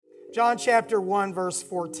John chapter 1, verse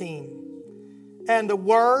 14. And the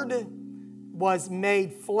Word was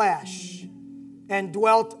made flesh and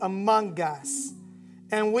dwelt among us,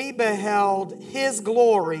 and we beheld His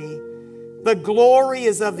glory. The glory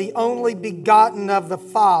is of the only begotten of the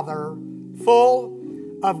Father, full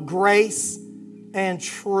of grace and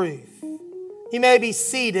truth. You may be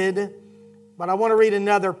seated, but I want to read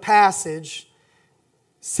another passage.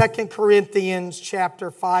 2 Corinthians chapter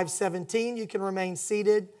 5:17. You can remain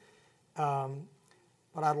seated,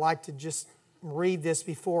 but I'd like to just read this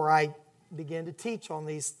before I begin to teach on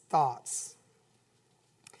these thoughts.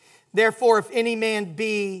 Therefore, if any man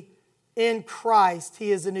be in Christ,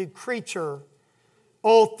 he is a new creature.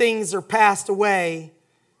 Old things are passed away.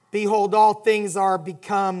 Behold, all things are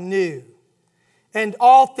become new. And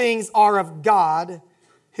all things are of God,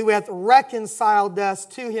 who hath reconciled us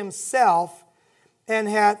to Himself, and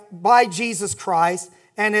hath by Jesus Christ,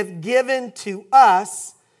 and hath given to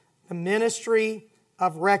us the ministry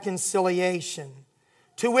of reconciliation.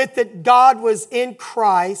 To wit, that God was in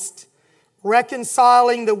Christ,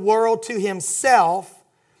 reconciling the world to Himself,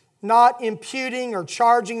 not imputing or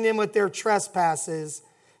charging them with their trespasses,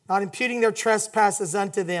 not imputing their trespasses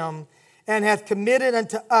unto them, and hath committed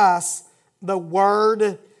unto us the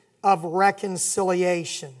word of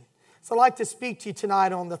reconciliation. So I'd like to speak to you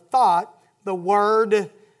tonight on the thought, the Word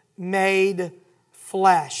made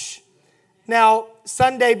flesh. Now,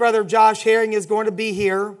 Sunday, Brother Josh Herring is going to be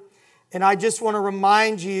here, and I just want to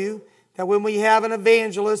remind you that when we have an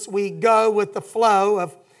evangelist, we go with the flow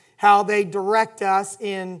of how they direct us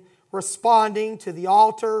in responding to the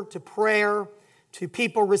altar, to prayer, to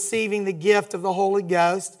people receiving the gift of the Holy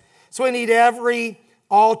Ghost. So we need every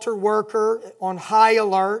altar worker on high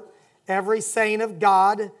alert, every saint of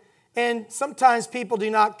God. And sometimes people do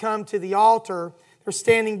not come to the altar. They're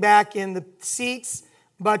standing back in the seats,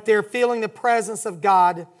 but they're feeling the presence of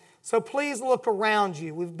God. So please look around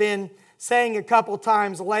you. We've been saying a couple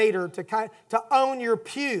times later to own your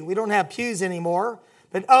pew. We don't have pews anymore,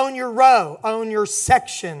 but own your row, own your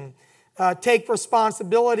section. Take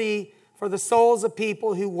responsibility for the souls of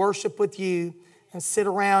people who worship with you and sit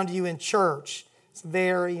around you in church. It's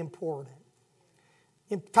very important.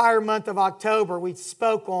 The entire month of October, we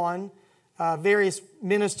spoke on various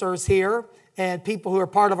ministers here and people who are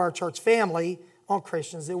part of our church family on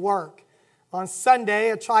Christians at Work. On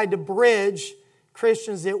Sunday, I tried to bridge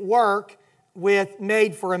Christians at Work with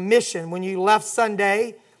Made for a Mission. When you left Sunday,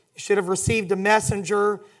 you should have received a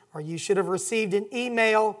messenger or you should have received an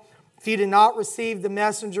email. If you did not receive the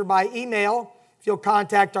messenger by email, if you'll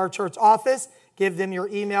contact our church office, give them your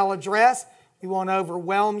email address. We won't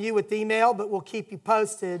overwhelm you with email, but we'll keep you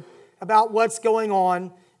posted about what's going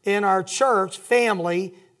on in our church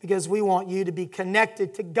family because we want you to be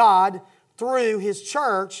connected to God through His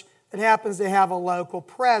church that happens to have a local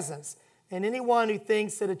presence. And anyone who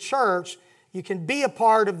thinks that a church, you can be a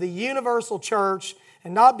part of the universal church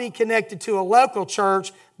and not be connected to a local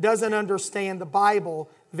church doesn't understand the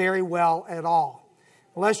Bible very well at all.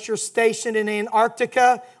 Unless you're stationed in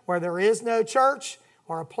Antarctica where there is no church,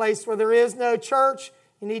 or a place where there is no church,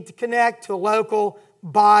 you need to connect to a local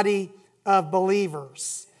body of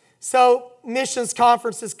believers. So, missions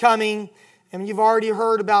conference is coming, and you've already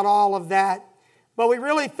heard about all of that. But we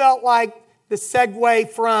really felt like the segue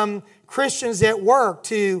from Christians at Work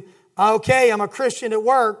to, okay, I'm a Christian at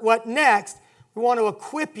work, what next? We want to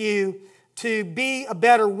equip you to be a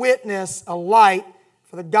better witness, a light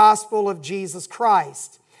for the gospel of Jesus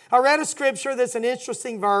Christ. I read a scripture that's an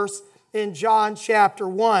interesting verse in John chapter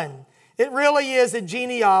 1. It really is a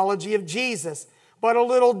genealogy of Jesus, but a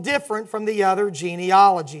little different from the other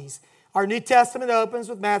genealogies. Our New Testament opens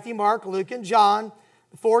with Matthew, Mark, Luke, and John,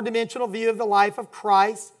 the four-dimensional view of the life of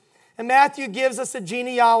Christ. And Matthew gives us a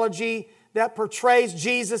genealogy that portrays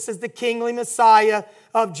Jesus as the kingly Messiah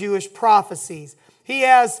of Jewish prophecies. He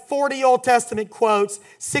has 40 Old Testament quotes,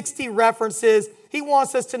 60 references. He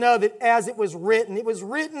wants us to know that as it was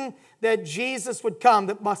written that Jesus would come,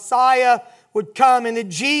 that Messiah would come, and that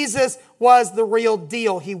Jesus was the real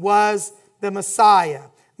deal. He was the Messiah.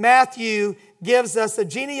 Matthew gives us a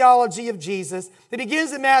genealogy of Jesus. It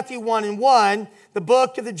begins in Matthew 1:1, the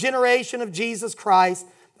book of the generation of Jesus Christ,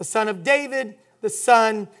 the son of David, the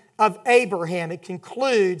son of Abraham. It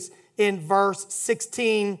concludes in verse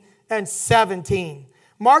 16 and 17.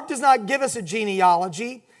 Mark does not give us a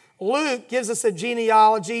genealogy. Luke gives us a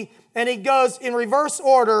genealogy, and he goes in reverse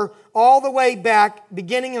order all the way back,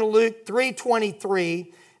 beginning in Luke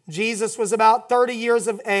 3:23. Jesus was about 30 years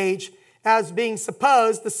of age, as being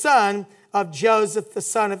supposed the son of Joseph, the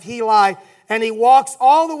son of Heli. And he walks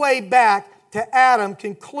all the way back to Adam,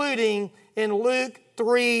 concluding in Luke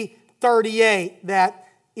 3:38 that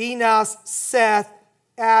Enos, Seth,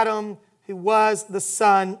 Adam, who was the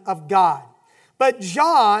Son of God. But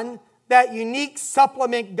John, that unique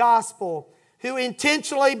supplement gospel, who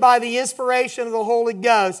intentionally, by the inspiration of the Holy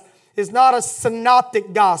Ghost, is not a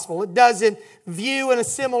synoptic gospel. It doesn't view in a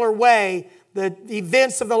similar way the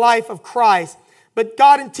events of the life of Christ. But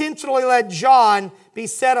God intentionally let John be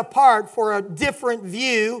set apart for a different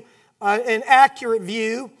view, an accurate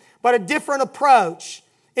view, but a different approach.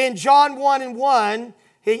 In John 1:1,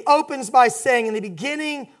 he opens by saying, in the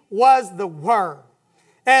beginning was the Word.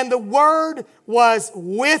 And the Word was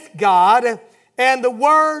with God, and the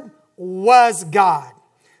Word was God.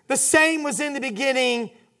 The same was in the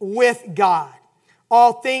beginning with God.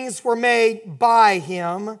 All things were made by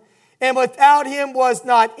Him, and without Him was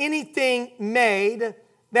not anything made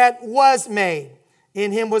that was made.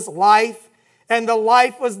 In Him was life, and the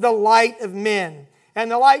life was the light of men.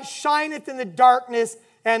 And the light shineth in the darkness,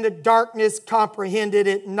 and the darkness comprehended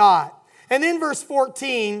it not. And then verse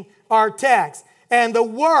 14, our text. And the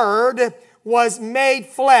Word was made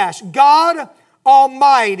flesh. God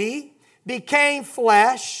Almighty became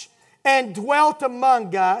flesh and dwelt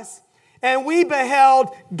among us. And we beheld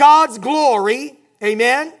God's glory,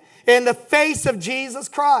 amen, in the face of Jesus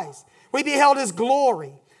Christ. We beheld His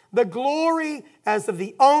glory. The glory as of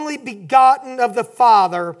the only begotten of the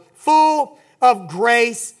Father, full of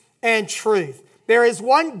grace and truth. There is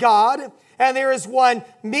one God, and there is one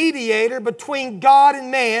mediator between God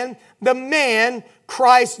and man, the man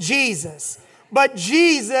Christ Jesus. But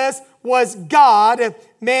Jesus was God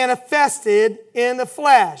manifested in the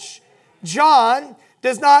flesh. John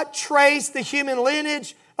does not trace the human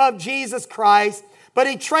lineage of Jesus Christ, but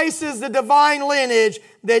he traces the divine lineage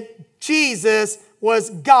that Jesus was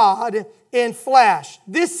God in flesh.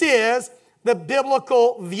 This is the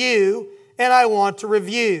biblical view, and I want to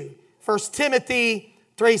review 1 Timothy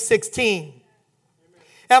 3:16.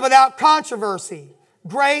 And without controversy,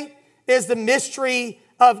 great is the mystery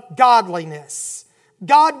of godliness.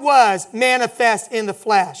 God was manifest in the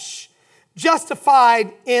flesh,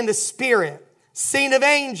 justified in the Spirit, seen of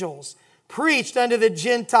angels, preached unto the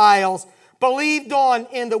Gentiles, believed on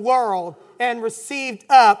in the world, and received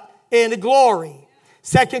up into glory.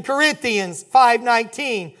 2 Corinthians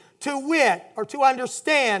 5:19, to wit, or to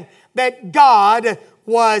understand that God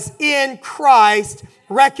was in Christ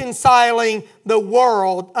reconciling the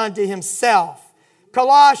world unto Himself.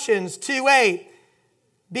 Colossians 2:8,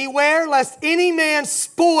 beware lest any man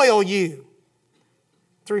spoil you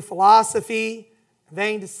through philosophy,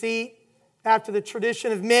 vain deceit, after the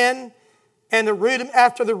tradition of men, and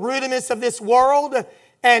after the rudiments of this world,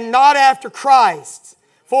 and not after Christ.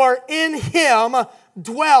 For in Him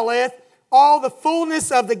dwelleth all the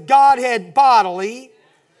fullness of the Godhead bodily.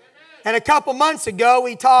 And a couple months ago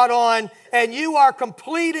we taught on, and you are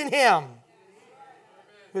complete in Him,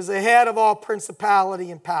 who is the head of all principality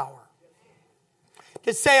and power.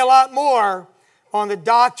 Could say a lot more on the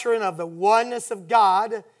doctrine of the oneness of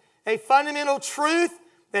God, a fundamental truth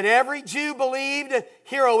that every Jew believed.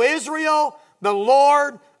 Hear, O Israel, the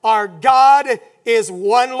Lord our God is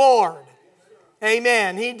one Lord.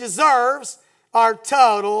 Amen. He deserves our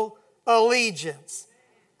total allegiance.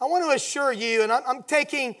 I want to assure you, and I'm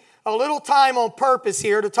taking a little time on purpose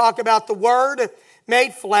here to talk about the Word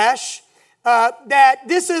made flesh, that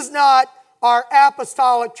this is not our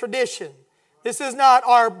apostolic tradition. This is not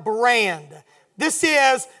our brand. This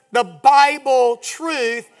is the Bible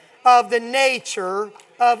truth of the nature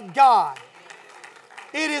of God.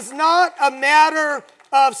 It is not a matter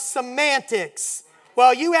of semantics.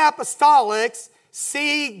 Well, you apostolics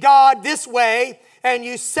see God this way and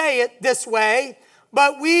you say it this way,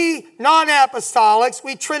 but we non-apostolics,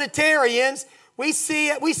 we Trinitarians, we say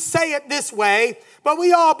it this way, but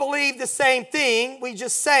we all believe the same thing. We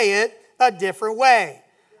just say it a different way.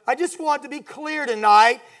 I just want to be clear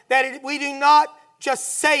tonight that we do not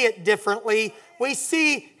just say it differently. We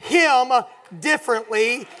see Him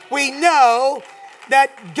differently. We know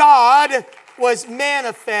that God was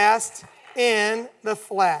manifest in the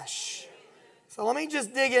flesh. So let me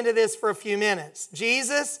just dig into this for a few minutes.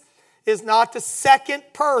 Jesus is not the second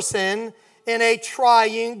person in a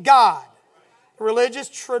triune God. A religious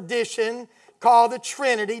tradition called the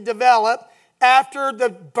Trinity developed after the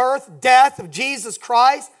birth, death of Jesus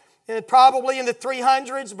Christ, and probably in the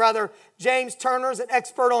 300s. Brother James Turner is an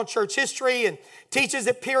expert on church history and teaches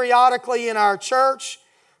it periodically in our church.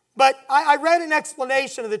 But I read an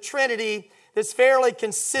explanation of the Trinity that's fairly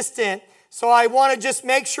consistent, so I want to just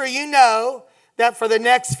make sure you know that for the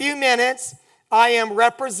next few minutes, I am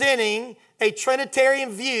representing a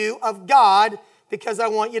Trinitarian view of God because I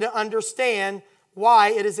want you to understand why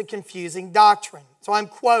it is a confusing doctrine. So I'm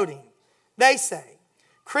quoting. They say,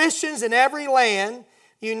 Christians in every land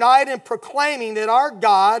unite in proclaiming that our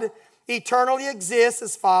God eternally exists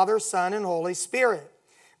as Father, Son, and Holy Spirit.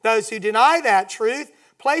 Those who deny that truth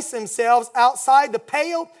place themselves outside the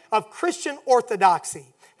pale of Christian orthodoxy,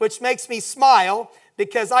 which makes me smile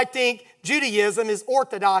because I think Judaism is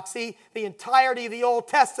orthodoxy. The entirety of the Old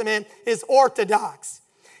Testament is orthodox.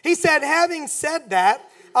 He said, having said that,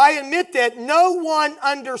 I admit that no one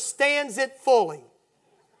understands it fully.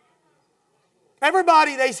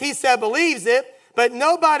 Everybody, he said, believes it, but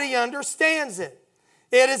nobody understands it.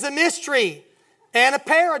 It is a mystery and a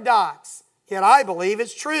paradox, yet I believe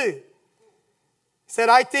it's true. He said,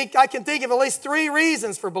 I can think of at least 3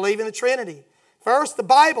 reasons for believing the Trinity. First, the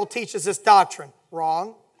Bible teaches this doctrine.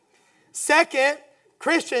 Wrong. Second,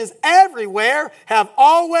 Christians everywhere have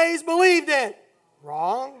always believed it.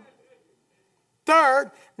 Wrong.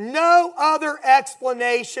 Third, no other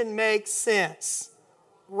explanation makes sense.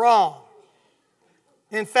 Wrong.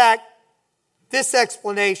 In fact, this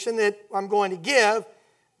explanation that I'm going to give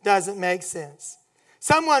doesn't make sense.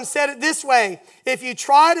 Someone said it this way: if you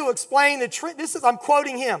try to explain the Trinity, I'm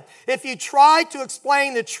quoting him, if you try to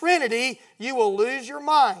explain the Trinity, you will lose your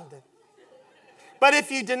mind. But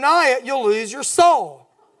if you deny it, you'll lose your soul.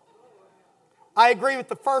 I agree with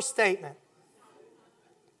the first statement.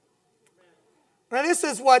 Now, this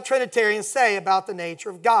is what Trinitarians say about the nature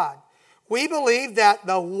of God. We believe that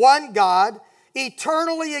the one God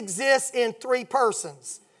eternally exists in 3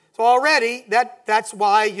 persons. So already, that's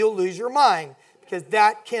why you'll lose your mind, because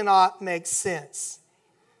that cannot make sense.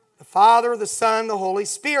 The Father, the Son, the Holy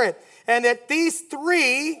Spirit. And that these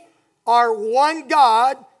 3 are one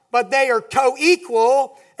God, but they are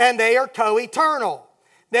co-equal and they are co-eternal.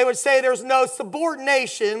 They would say there's no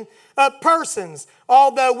subordination of persons,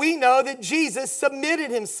 although we know that Jesus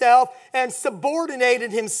submitted himself and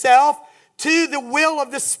subordinated himself to the will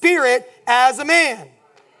of the Spirit as a man.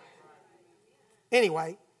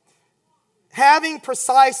 Anyway, having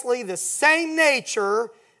precisely the same nature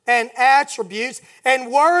and attributes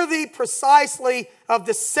and worthy precisely of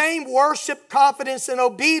the same worship, confidence, and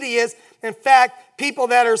obedience. In fact, people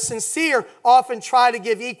that are sincere often try to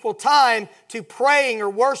give equal time to praying or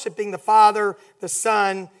worshiping the Father, the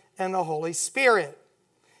Son, and the Holy Spirit.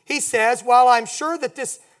 He says, while I'm sure that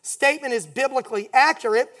this statement is biblically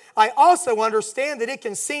accurate, I also understand that it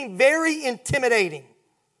can seem very intimidating.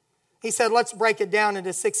 He said, let's break it down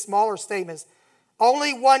into 6 smaller statements.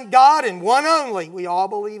 Only one God and one only. We all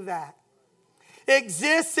believe that.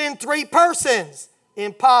 Exists in 3 persons.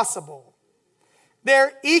 Impossible.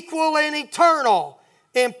 They're equal and eternal.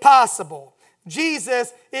 Impossible.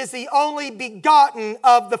 Jesus is the only begotten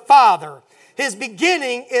of the Father. His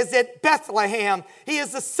beginning is at Bethlehem. He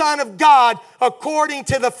is the Son of God according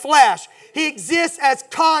to the flesh. He exists as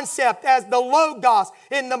concept, as the Logos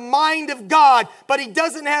in the mind of God, but he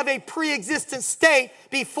doesn't have a pre-existent state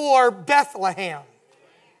before Bethlehem.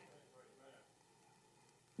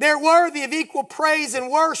 They're worthy of equal praise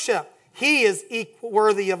and worship. He is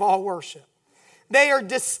worthy of all worship. They are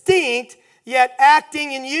distinct, yet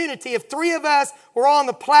acting in unity. If 3 of us were on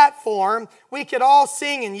the platform, we could all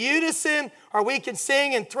sing in unison, or we could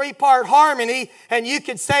sing in 3-part harmony, and you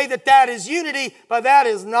could say that that is unity, but that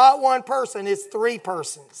is not one person, it's 3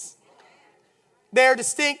 persons. They're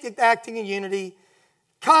distinct, yet acting in unity,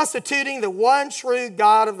 constituting the one true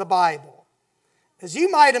God of the Bible. As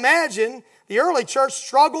you might imagine, the early church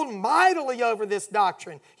struggled mightily over this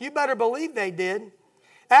doctrine. You better believe they did.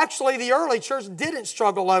 Actually, the early church didn't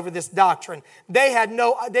struggle over this doctrine. They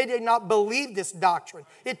did not believe this doctrine.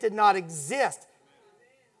 It did not exist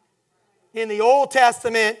in the Old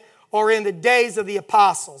Testament or in the days of the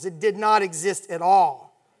apostles. It did not exist at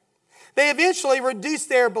all. They eventually reduced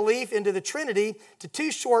their belief into the Trinity to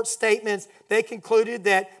 2 short statements. They concluded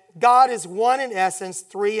that God is one in essence,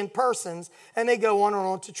 3 in persons, and they go on and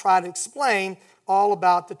on to try to explain all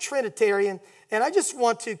about the Trinitarian. And I just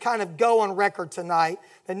want to kind of go on record tonight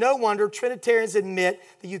that no wonder Trinitarians admit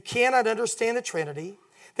that you cannot understand the Trinity,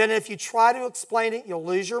 that if you try to explain it, you'll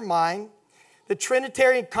lose your mind. The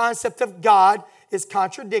Trinitarian concept of God is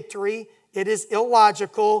contradictory. It is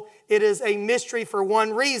illogical. It is a mystery for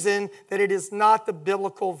one reason, that it is not the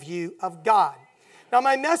biblical view of God. Now,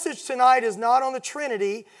 my message tonight is not on the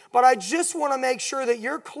Trinity, but I just want to make sure that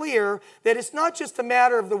you're clear that it's not just a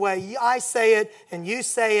matter of the way I say it and you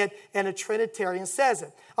say it and a Trinitarian says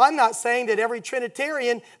it. I'm not saying that every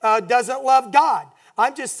Trinitarian doesn't love God.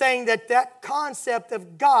 I'm just saying that that concept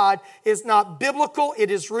of God is not biblical. It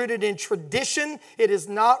is rooted in tradition. It is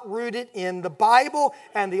not rooted in the Bible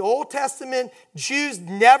and the Old Testament. Jews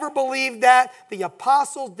never believed that. The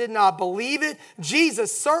apostles did not believe it.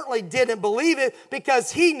 Jesus certainly didn't believe it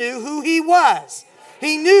because he knew who he was.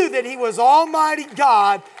 He knew that he was Almighty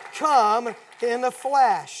God come in the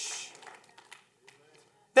flesh.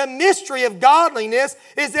 The mystery of godliness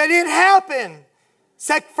is that it happened.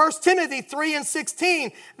 1 Timothy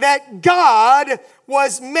 3:16, that God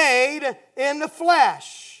was made in the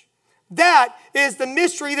flesh. That is the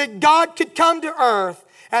mystery, that God could come to earth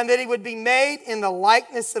and that he would be made in the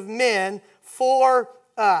likeness of men for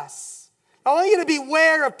us. I want you to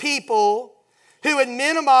beware of people who would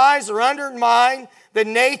minimize or undermine the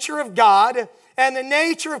nature of God and the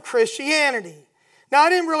nature of Christianity. Now, I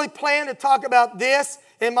didn't really plan to talk about this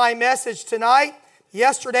in my message tonight.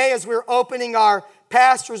 Yesterday, as we were opening our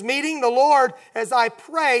pastor's meeting, the Lord, as I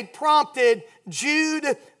prayed, prompted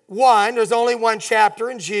Jude 1. There's only one chapter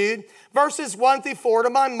in Jude, verses 1 through 4 to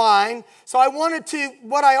my mind. So I wanted to,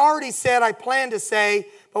 what I already said, I planned to say,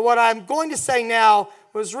 but what I'm going to say now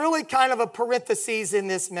was really kind of a parenthesis in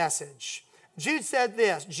this message. Jude said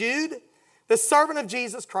this, Jude, the servant of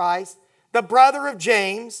Jesus Christ, the brother of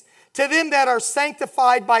James, to them that are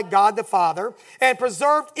sanctified by God the Father and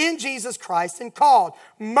preserved in Jesus Christ and called,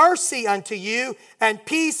 mercy unto you and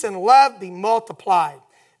peace and love be multiplied.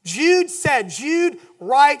 Jude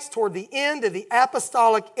writes toward the end of the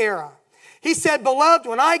apostolic era. He said, beloved,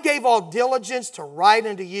 when I gave all diligence to write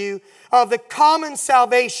unto you of the common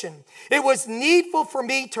salvation, it was needful for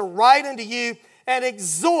me to write unto you and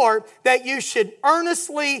exhort that you should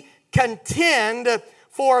earnestly contend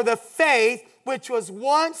for the faith which was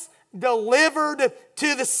once delivered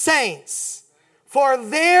to the saints. For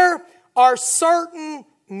there are certain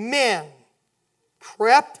men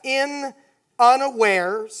crept in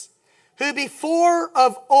unawares, who were before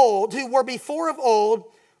of old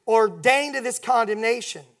ordained to this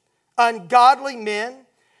condemnation, ungodly men,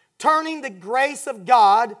 turning the grace of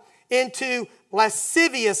God into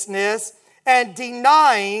lasciviousness and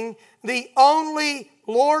denying the only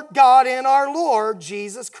Lord God and our Lord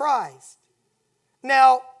Jesus Christ.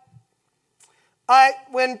 Now,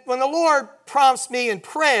 when the Lord prompts me in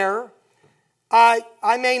prayer,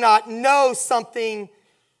 I may not know something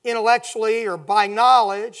intellectually or by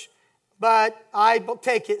knowledge, but I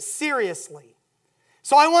take it seriously.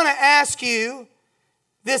 So I want to ask you,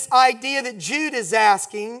 this idea that Jude is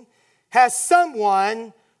asking, has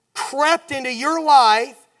someone crept into your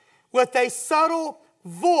life with a subtle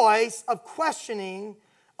voice of questioning,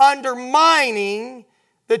 undermining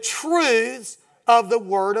the truths of the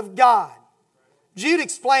Word of God? Jude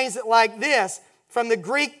explains it like this. From the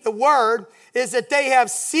Greek, the word is that they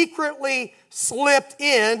have secretly slipped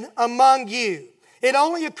in among you. It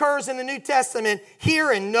only occurs in the New Testament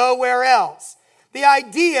here and nowhere else. The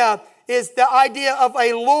idea is the idea of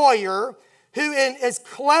a lawyer who is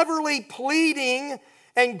cleverly pleading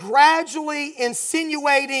and gradually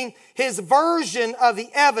insinuating his version of the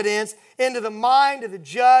evidence into the mind of the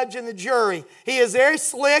judge and the jury. He is very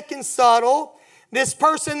slick and subtle. This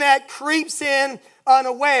person that creeps in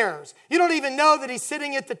unawares. You don't even know that he's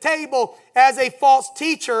sitting at the table as a false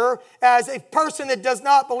teacher, as a person that does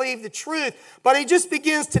not believe the truth. But he just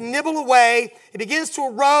begins to nibble away. He begins to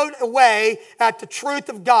erode away at the truth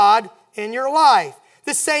of God in your life.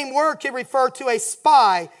 The same word can refer to a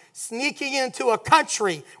spy sneaking into a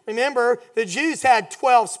country. Remember, the Jews had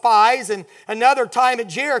 12 spies, and another time at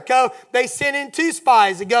Jericho, they sent in 2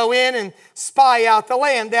 spies to go in and spy out the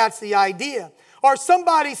land. That's the idea. Or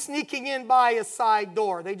somebody sneaking in by a side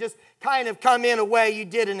door. They just kind of come in a way you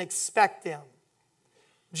didn't expect them.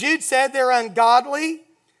 Jude said they're ungodly.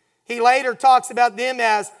 He later talks about them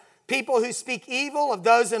as people who speak evil of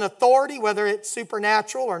those in authority, whether it's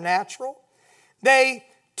supernatural or natural. They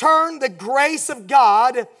turn the grace of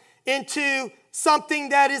God into something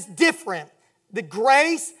that is different. The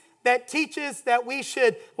grace that teaches that we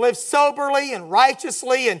should live soberly and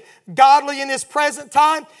righteously and godly in this present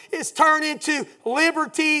time is turned into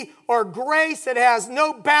liberty or grace that has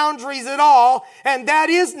no boundaries at all, and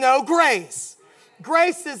that is no grace.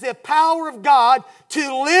 Grace is the power of God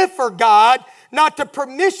to live for God, not the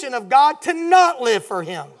permission of God to not live for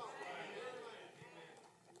Him.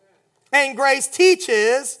 And grace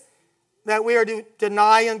teaches that we are to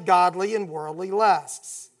deny ungodly and worldly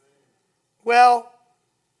lusts. Well,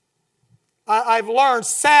 I've learned,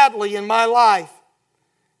 sadly, in my life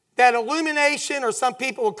that illumination, or some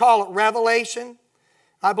people will call it revelation.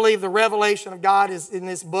 I believe the revelation of God is in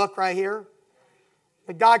this book right here.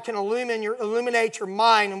 That God can illuminate your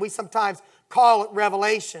mind, and we sometimes call it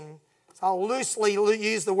revelation. So I'll loosely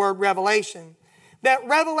use the word revelation. That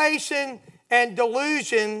revelation and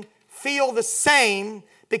delusion feel the same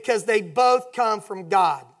because they both come from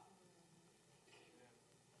God.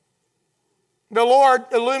 The Lord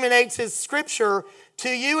illuminates His Scripture to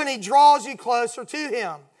you, and He draws you closer to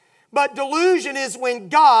Him. But delusion is when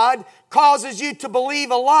God causes you to believe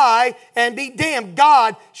a lie and be damned.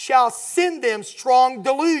 God shall send them strong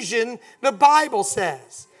delusion, the Bible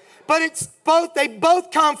says. But it's both, they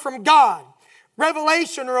both come from God.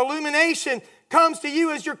 Revelation or illumination comes to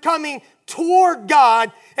you as you're coming toward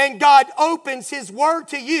God and God opens His Word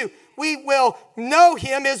to you. We will know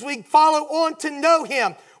Him as we follow on to know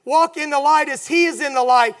Him. Walk in the light as He is in the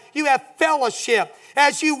light. You have fellowship.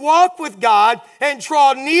 As you walk with God and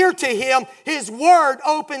draw near to Him, His Word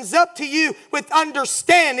opens up to you with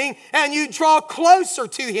understanding and you draw closer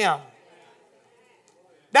to Him.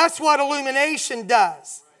 That's what illumination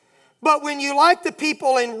does. But when you, like the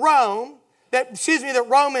people in Rome, that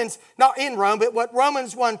Romans, not in Rome, but what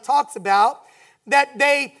Romans 1 talks about, that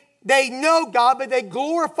they know God, but they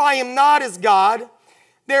glorify Him not as God.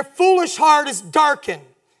 Their foolish heart is darkened.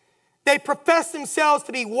 They profess themselves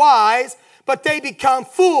to be wise, but they become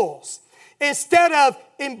fools. Instead of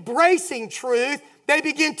embracing truth, they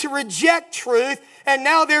begin to reject truth, and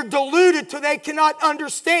now they're deluded till they cannot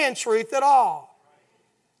understand truth at all.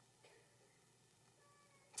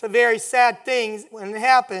 It's a very sad thing when it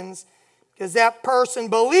happens, because that person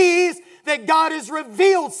believes that God has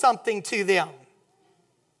revealed something to them.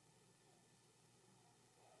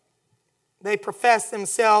 They profess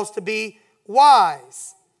themselves to be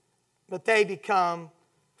wise, but they become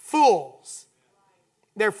fools.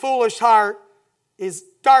 Their foolish heart is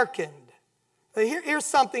darkened. Here's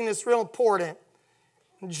something that's real important.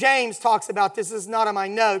 James talks about this. This is not on my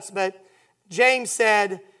notes, but James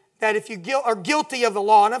said that if you are guilty of the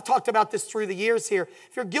law, and I've talked about this through the years here,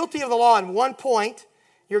 if you're guilty of the law in one point,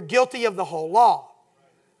 you're guilty of the whole law.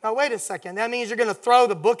 Now, wait a second. That means you're going to throw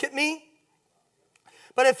the book at me?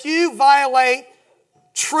 But if you violate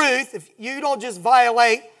truth, if you don't just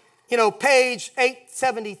violate, page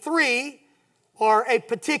 873 or a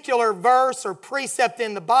particular verse or precept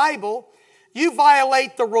in the Bible, you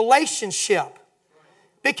violate the relationship.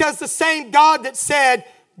 Because the same God that said,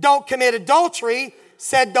 don't commit adultery,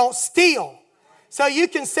 said don't steal. So you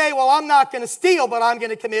can say, well, I'm not going to steal, but I'm going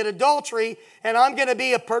to commit adultery, and I'm going to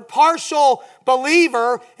be a partial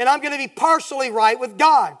believer, and I'm going to be partially right with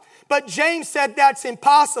God. But James said that's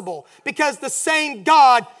impossible, because the same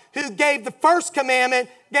God who gave the first commandment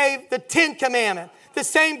gave the 10th commandment. The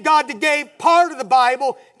same God that gave part of the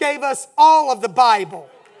Bible gave us all of the Bible.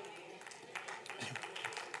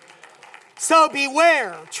 So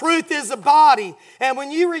beware, truth is a body. And when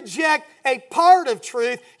you reject a part of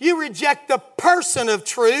truth, you reject the person of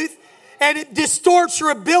truth, and it distorts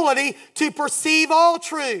your ability to perceive all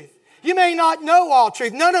truth. You may not know all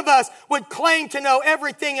truth. None of us would claim to know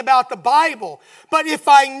everything about the Bible. But if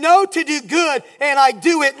I know to do good and I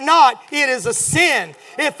do it not, it is a sin.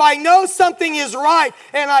 If I know something is right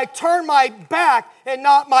and I turn my back and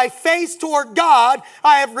not my face toward God,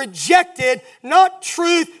 I have rejected not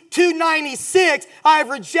truth 296. I have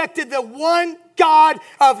rejected the one God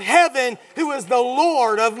of heaven who is the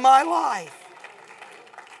Lord of my life.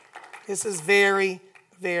 This is very,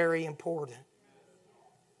 very important.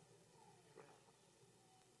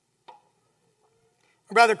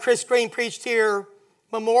 Brother Chris Green preached here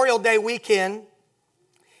Memorial Day weekend.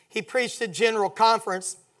 He preached a general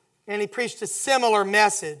conference, and he preached a similar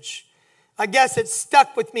message. I guess it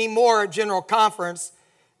stuck with me more at general conference.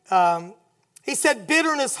 He said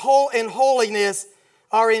bitterness and holiness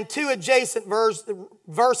are in two adjacent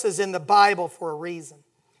verses in the Bible for a reason.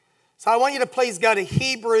 So I want you to please go to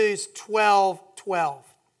Hebrews 12:12.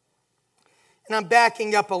 And I'm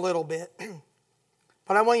backing up a little bit,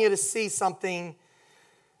 but I want you to see something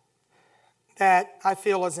that I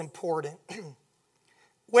feel is important.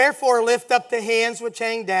 Wherefore lift up the hands which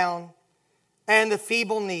hang down and the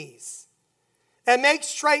feeble knees, and make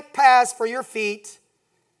straight paths for your feet,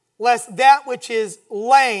 lest that which is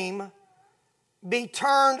lame be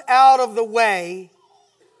turned out of the way,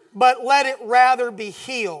 but let it rather be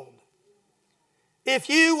healed. If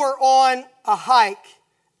you were on a hike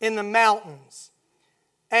in the mountains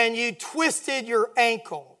and you twisted your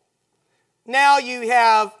ankle, now you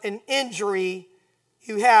have an injury,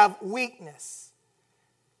 you have weakness.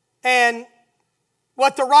 And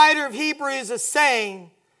what the writer of Hebrews is saying,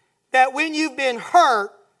 that when you've been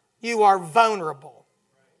hurt, you are vulnerable.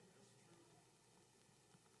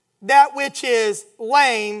 That which is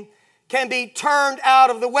lame can be turned out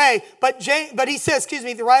of the way. But he says,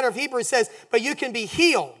 the writer of Hebrews says, but you can be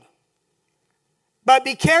healed. But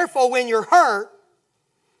be careful when you're hurt,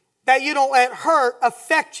 that you don't let hurt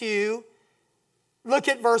affect you. Look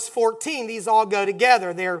at verse 14. These all go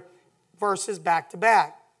together. They're verses back to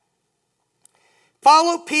back.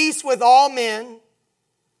 Follow peace with all men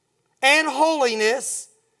and holiness,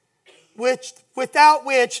 without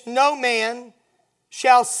which no man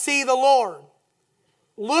shall see the Lord,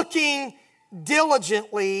 looking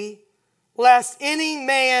diligently, lest any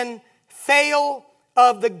man fail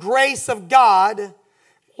of the grace of God,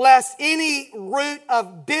 lest any root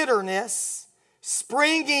of bitterness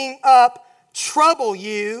springing up trouble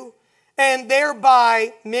you, and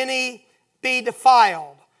thereby many be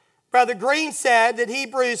defiled. Brother Green said that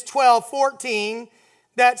Hebrews 12:14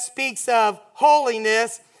 that speaks of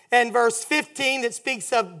holiness and verse 15 that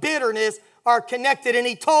speaks of bitterness are connected. And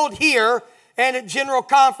he told here and at General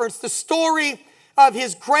Conference the story of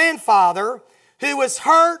his grandfather who was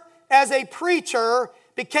hurt as a preacher,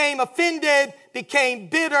 became offended, became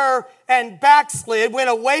bitter, and backslid, went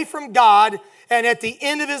away from God. And at the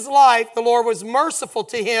end of his life, the Lord was merciful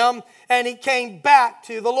to him and he came back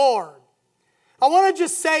to the Lord. I want to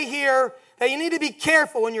just say here that you need to be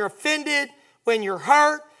careful when you're offended, when you're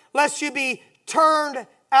hurt, lest you be turned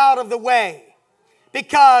out of the way.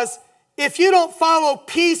 Because if you don't follow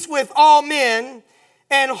peace with all men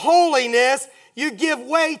and holiness, you give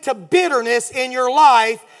way to bitterness in your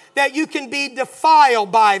life that you can be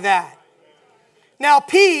defiled by that. Now,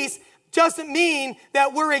 peace doesn't mean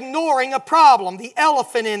that we're ignoring a problem, the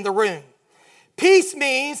elephant in the room. Peace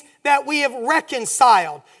means that we have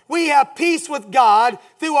reconciled. We have peace with God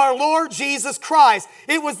through our Lord Jesus Christ.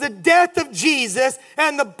 It was the death of Jesus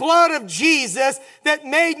and the blood of Jesus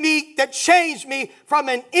that changed me from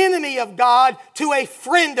an enemy of God to a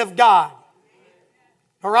friend of God.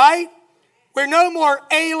 All right? We're no more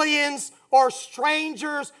aliens or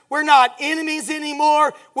strangers. We're not enemies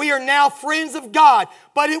anymore. We are now friends of God.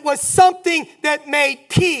 But it was something that made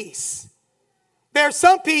peace. There are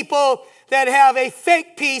some people that have a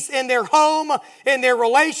fake peace in their home, in their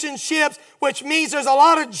relationships, which means there's a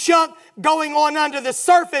lot of junk going on under the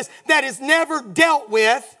surface that is never dealt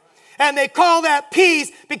with. And they call that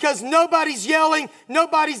peace because nobody's yelling,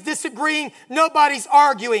 nobody's disagreeing, nobody's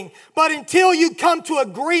arguing. But until you come to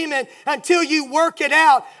agreement, until you work it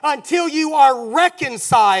out, until you are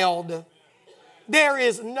reconciled, there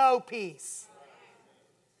is no peace.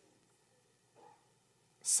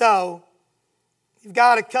 So, you've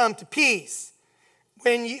got to come to peace.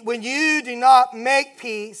 When you do not make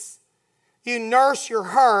peace, you nurse your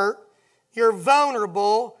hurt, you're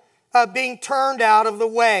vulnerable of being turned out of the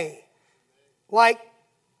way. Like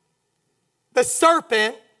the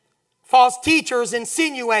serpent, false teachers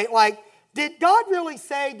insinuate, like, did God really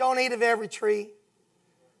say don't eat of every tree?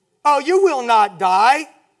 Oh, you will not die.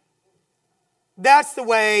 That's the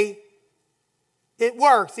way it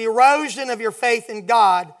works. The erosion of your faith in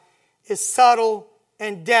God is subtle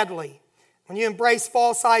and deadly. When you embrace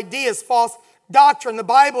false ideas, false doctrine, the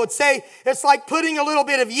Bible would say it's like putting a little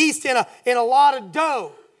bit of yeast in a lot of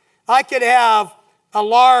dough. I could have a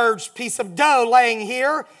large piece of dough laying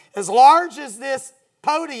here, as large as this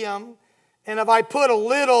podium, and if I put a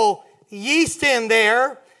little yeast in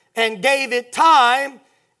there and gave it time,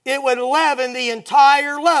 it would leaven the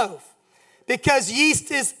entire loaf. Because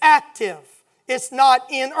yeast is active. It's not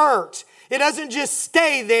inert. It doesn't just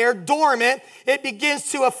stay there dormant. It begins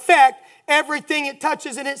to affect everything it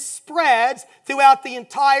touches, and it spreads throughout the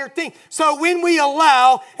entire thing. So when we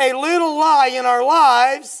allow a little lie in our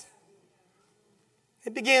lives,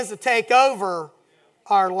 it begins to take over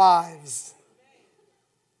our lives.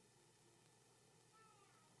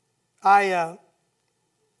 I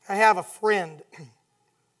have a friend.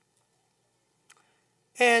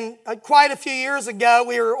 And quite a few years ago,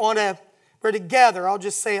 we're together. I'll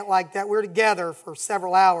just say it like that. We're together for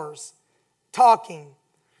several hours talking.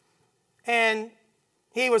 And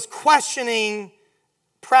he was questioning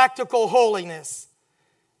practical holiness.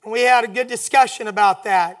 And we had a good discussion about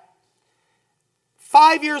that.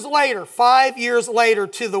 5 years later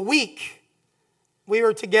to the week, we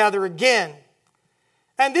were together again.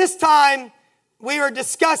 And this time, we were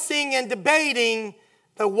discussing and debating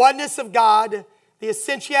the oneness of God, the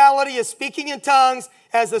essentiality of speaking in tongues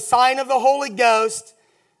as a sign of the Holy Ghost,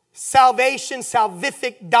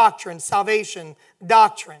 salvific doctrine, salvation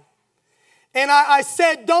doctrine. And I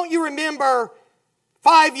said, don't you remember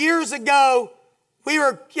 5 years ago, we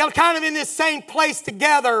were kind of in this same place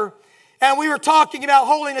together, and we were talking about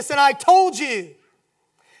holiness, and I told you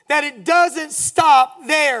that it doesn't stop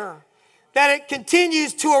there, that it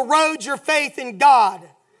continues to erode your faith in God.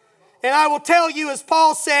 And I will tell you, as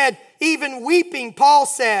Paul said, even weeping, Paul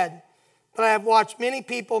said, but I have watched many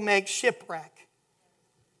people make shipwreck.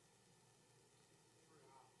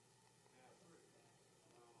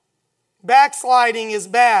 Backsliding is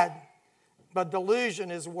bad, but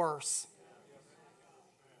delusion is worse.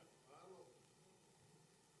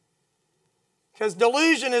 Because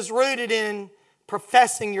delusion is rooted in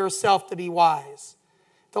professing yourself to be wise.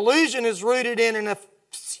 Delusion is rooted in an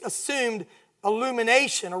assumed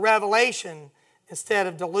illumination or revelation instead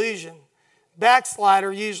of delusion.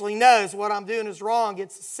 Backslider usually knows what I'm doing is wrong.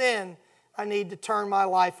 It's a sin. I need to turn my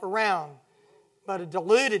life around. But a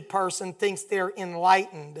deluded person thinks they're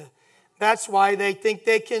enlightened. That's why they think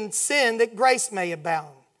they can sin that grace may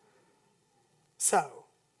abound. So,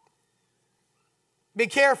 be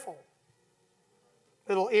careful.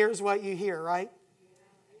 Little ears what you hear, right?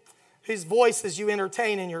 Whose voices you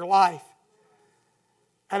entertain in your life.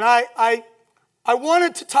 And I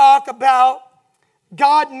wanted to talk about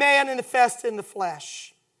God, man, manifested in the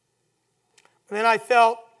flesh. And then I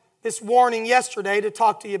felt this warning yesterday to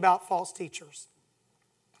talk to you about false teachers.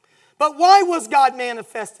 But why was God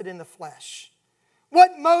manifested in the flesh?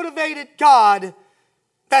 What motivated God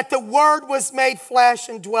that the Word was made flesh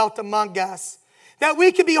and dwelt among us? That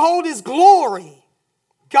we could behold His glory.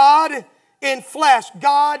 God in flesh.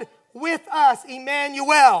 God with us.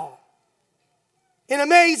 Emmanuel. An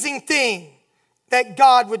amazing thing that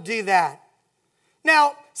God would do that.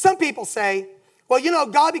 Now, some people say, well,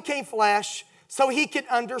 God became flesh so He could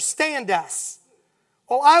understand us.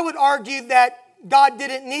 Well, I would argue that God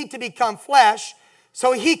didn't need to become flesh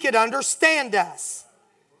so He could understand us.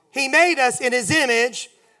 He made us in His image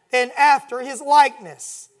and after His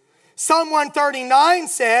likeness. Psalm 139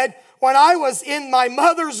 said, when I was in my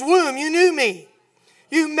mother's womb, you knew me.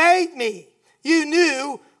 You made me. You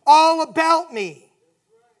knew all about me.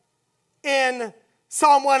 In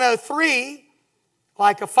Psalm 103,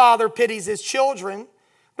 like a father pities his children,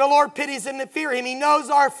 the Lord pities them that fear Him. He knows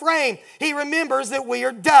our frame. He remembers that we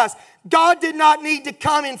are dust. God did not need to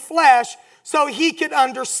come in flesh so He could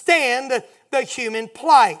understand the human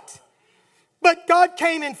plight. But God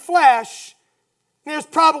came in flesh. There's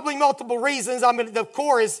probably multiple reasons. The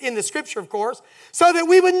core is in the Scripture, of course, so that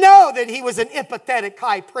we would know that He was an empathetic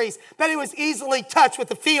high priest, that He was easily touched with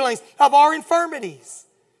the feelings of our infirmities.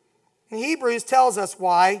 And Hebrews tells us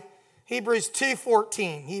why. Hebrews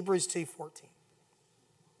 2:14. Hebrews 2:14.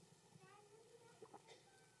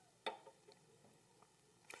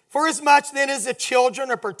 For as much then as the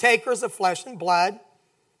children are partakers of flesh and blood,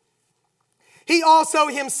 He also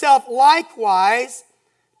Himself likewise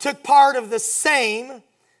took part of the same,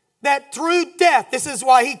 that through death, this is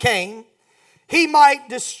why He came, He might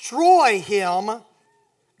destroy him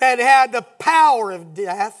that had the power of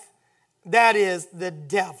death, that is, the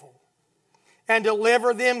devil, and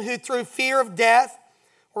deliver them who through fear of death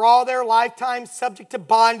were all their lifetime subject to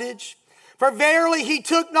bondage. For verily He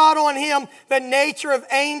took not on Him the nature of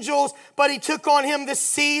angels, but He took on Him the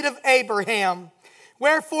seed of Abraham.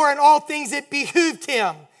 Wherefore in all things it behooved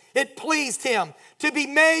Him, it pleased Him, to be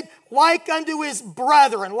made like unto His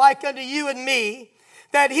brethren, like unto you and me,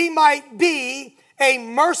 that He might be a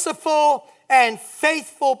merciful and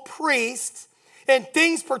faithful priest in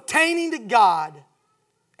things pertaining to God,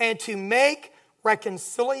 and to make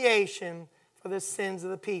reconciliation for the sins of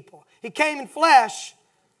the people. He came in flesh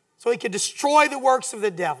so He could destroy the works of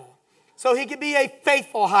the devil, so He could be a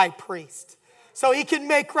faithful high priest, so He could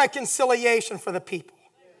make reconciliation for the people.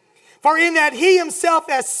 For in that He Himself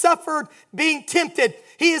has suffered being tempted,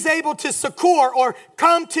 He is able to succor or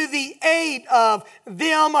come to the aid of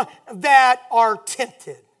them that are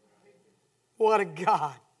tempted. What a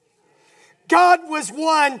God. God was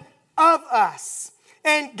one of us,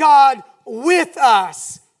 and God with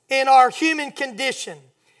us in our human condition.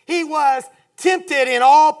 He was tempted in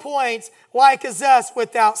all points like as us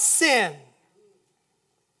without sin.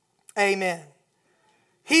 Amen.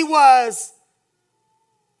 He was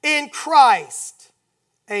in Christ.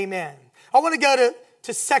 Amen. I want to go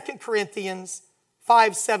to 2 Corinthians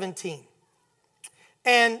 5:17.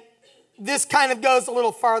 And this kind of goes a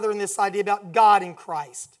little farther in this idea about God in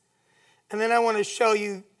Christ. And then I want to show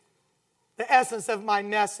you the essence of my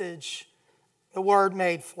message, the Word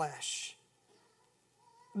made flesh.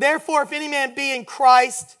 Therefore, if any man be in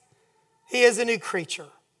Christ, he is a new creature.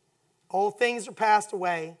 Old things are passed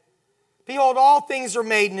away. Behold, all things are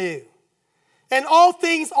made new. And all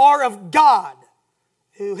things are of God,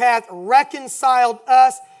 who hath reconciled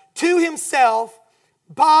us to Himself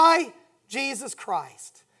by Jesus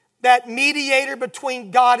Christ, that mediator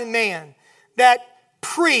between God and man, that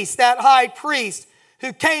priest, that high priest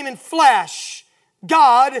who came in flesh.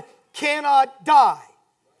 God cannot die.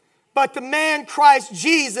 But the man Christ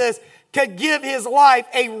Jesus could give His life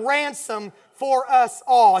a ransom for us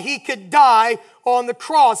all. He could die on the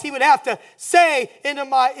cross. He would have to say,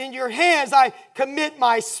 in your hands I commit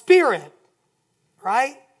my spirit,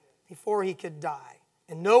 right? Before He could die.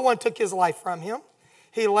 And no one took His life from Him.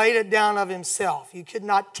 He laid it down of Himself. You could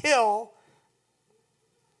not kill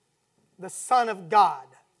the Son of God,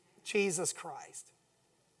 Jesus Christ.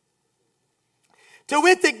 To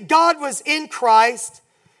wit, that God was in Christ,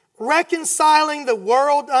 reconciling the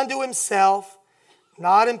world unto himself,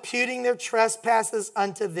 not imputing their trespasses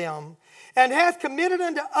unto them, and hath committed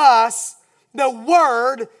unto us the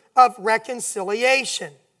word of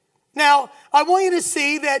reconciliation. Now, I want you to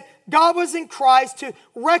see that God was in Christ to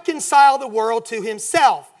reconcile the world to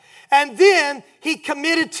himself. And then he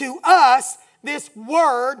committed to us this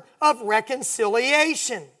word of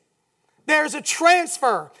reconciliation. There's a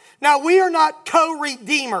transfer. Now, we are not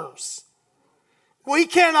co-redeemers. We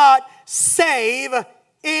cannot save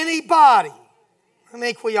anybody. I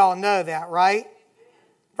think we all know that, right?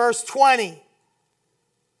 Verse 20.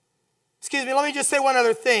 Excuse me, let me just say one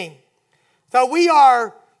other thing. So we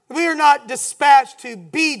are not dispatched to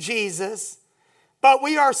be Jesus, but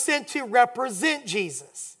we are sent to represent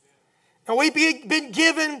Jesus. And we've been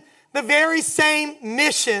given the very same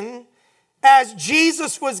mission as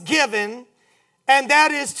Jesus was given, and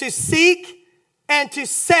that is to seek and to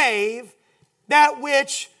save that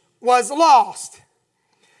which was lost.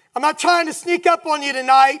 I'm not trying to sneak up on you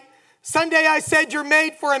tonight. Sunday I said you're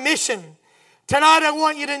made for a mission. Tonight I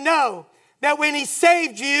want you to know that when he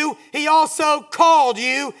saved you, he also called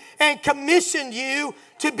you and commissioned you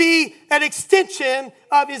to be an extension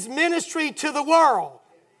of his ministry to the world.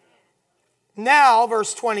 Now,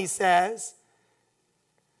 verse 20 says,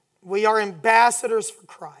 we are ambassadors for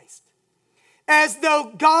Christ, as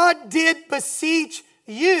though God did beseech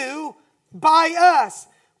you by us.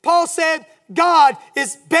 Paul said, God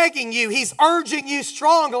is begging you. He's urging you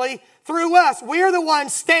strongly through us. We're the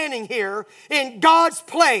ones standing here in God's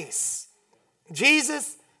place.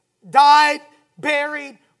 Jesus died,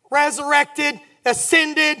 buried, resurrected,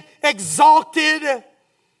 ascended, exalted.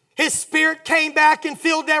 His Spirit came back and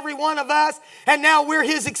filled every one of us, and now we're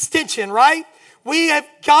his extension, right? We have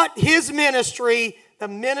got his ministry, the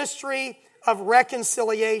ministry of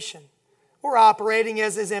reconciliation. We're operating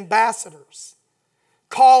as his ambassadors,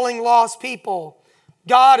 calling lost people.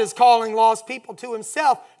 God is calling lost people to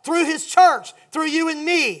himself through his church, through you and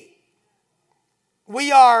me.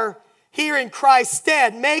 We are here in Christ's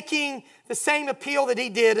stead, making the same appeal that he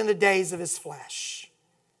did in the days of his flesh.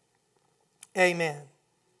 Amen.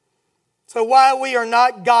 So while we are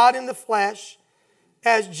not God in the flesh,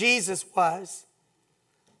 as Jesus was,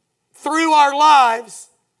 through our lives,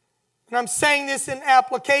 and I'm saying this in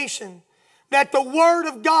application, that the Word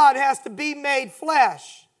of God has to be made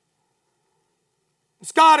flesh.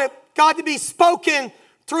 It's got to be spoken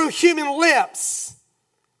through human lips.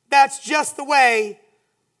 That's just the way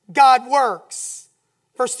God works.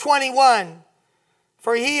 Verse 21,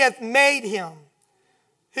 for he hath made him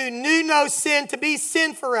who knew no sin to be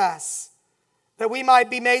sin for us, that we might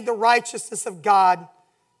be made the righteousness of God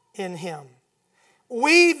in him.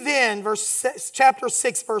 We then, chapter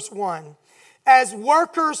 6, verse 1, as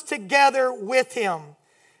workers together with him,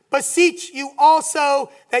 beseech you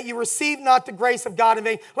also that you receive not the grace of God in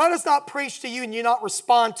vain. Let us not preach to you and you not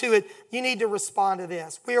respond to it. You need to respond to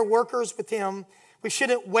this. We are workers with him. We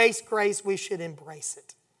shouldn't waste grace. We should embrace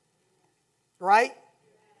it. Right?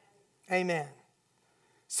 Amen.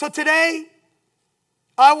 So today,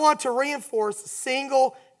 I want to reinforce a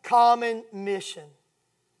single common mission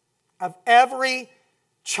of every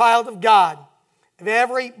child of God, of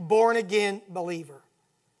every born-again believer.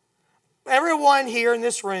 Everyone here in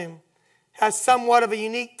this room has somewhat of a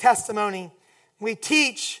unique testimony. We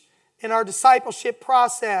teach in our discipleship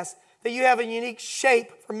process that you have a unique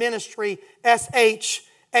shape for ministry, S-H-A-P-E.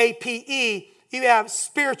 You have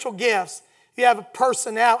spiritual gifts. You have a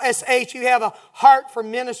personality, S-H. You have a heart for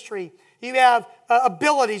ministry. You have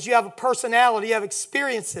abilities. You have a personality. You have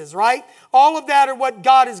experiences, right? All of that are what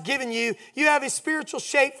God has given you. You have a spiritual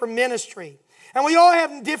shape for ministry. And we all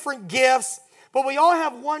have different gifts, but we all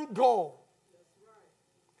have one goal.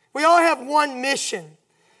 We all have one mission.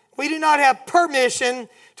 We do not have permission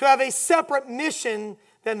to have a separate mission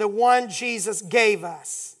than the one Jesus gave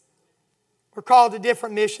us. We're called to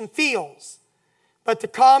different mission fields. But the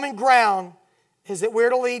common ground is that we're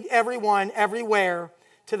to lead everyone, everywhere,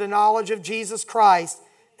 to the knowledge of Jesus Christ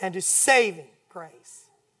and to saving grace.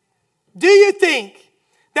 Do you think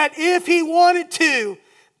that if he wanted to,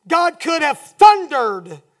 God could have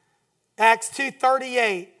thundered, Acts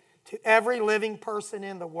 2:38, to every living person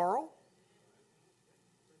in the world?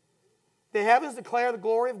 The heavens declare the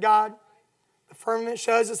glory of God. The firmament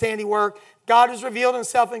shows his handiwork. God has revealed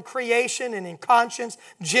himself in creation and in conscience,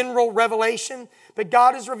 general revelation. But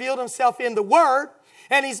God has revealed himself in the Word,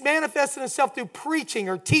 and he's manifested himself through preaching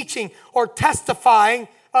or teaching or testifying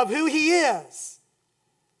of who he is.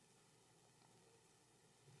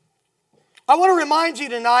 I want to remind you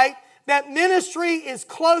tonight that ministry is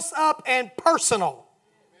close up and personal.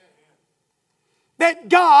 That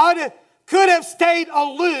God could have stayed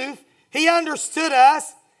aloof. He understood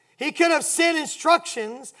us. He could have sent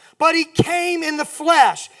instructions, but He came in the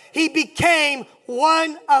flesh. He became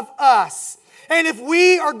one of us. And if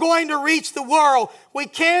we are going to reach the world, we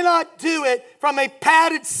cannot do it from a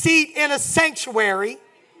padded seat in a sanctuary.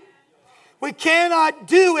 We cannot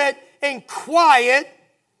do it in quiet.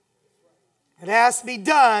 It has to be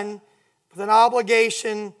done with an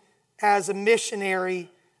obligation as a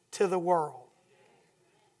missionary to the world.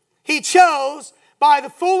 He chose, by the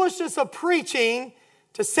foolishness of preaching,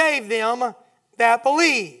 to save them that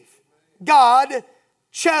believe. God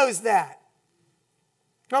chose that.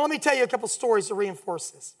 Now let me tell you a couple stories to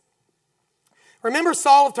reinforce this. Remember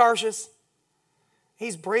Saul of Tarsus?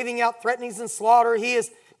 He's breathing out threatenings and slaughter. He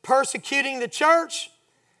is persecuting the church.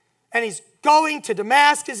 And he's going to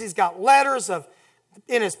Damascus. He's got letters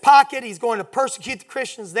in his pocket. He's going to persecute the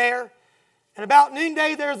Christians there. And about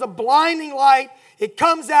noonday, there's a blinding light. It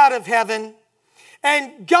comes out of heaven.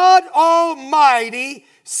 And God Almighty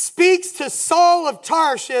speaks to Saul of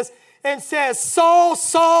Tarsus and says, Saul,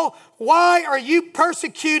 Saul, why are you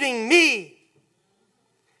persecuting me?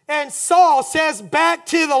 And Saul says back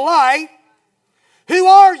to the light, who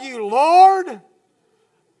are you, Lord?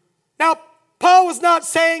 Now, Paul was not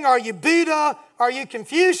saying, are you Buddha? Are you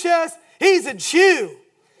Confucius? He's a Jew.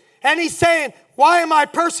 And he's saying, why am I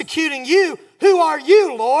persecuting you? Who are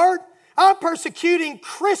you, Lord? I'm persecuting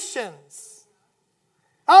Christians.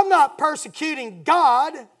 I'm not persecuting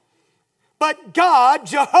God. But God,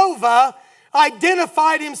 Jehovah,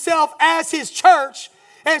 identified Himself as His church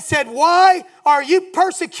and said, why are you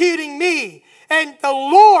persecuting me? And the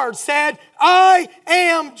Lord said, I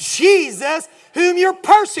am Jesus whom you're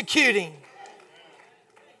persecuting.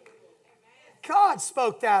 God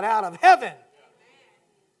spoke that out of heaven.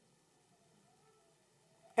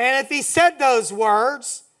 And if He said those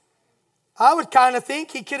words, I would kind of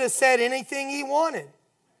think He could have said anything He wanted.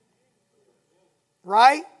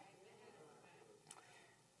 Right?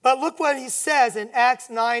 But look what He says in Acts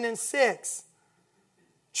 9 and 6.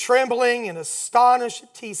 Trembling and astonished,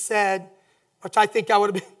 He said, which I think I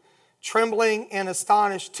would have been trembling and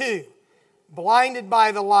astonished too. Blinded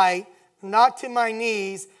by the light, knocked to my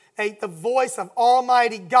knees, the voice of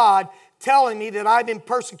Almighty God telling me that I've been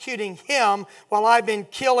persecuting Him while I've been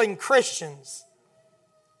killing Christians.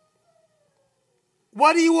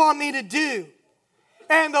 What do you want me to do?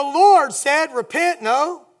 And the Lord said, repent,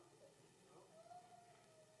 no.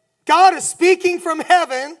 God is speaking from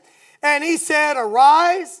heaven, and He said,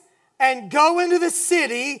 arise and go into the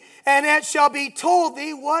city, and it shall be told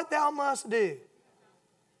thee what thou must do.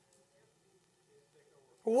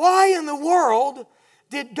 Why in the world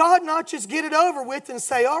did God not just get it over with and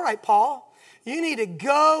say, all right, Paul, you need to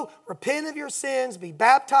go, repent of your sins, be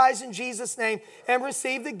baptized in Jesus' name, and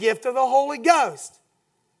receive the gift of the Holy Ghost?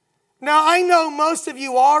 Now, I know most of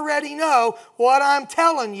you already know what I'm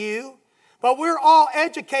telling you, but we're all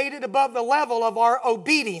educated above the level of our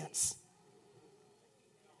obedience.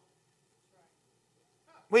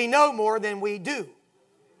 We know more than we do,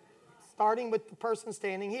 starting with the person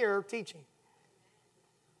standing here teaching.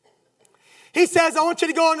 He says, I want you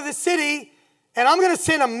to go into the city, and I'm going to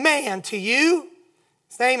send a man to you.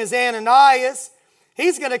 His name is Ananias.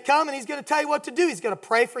 He's going to come, and he's going to tell you what to do. He's going to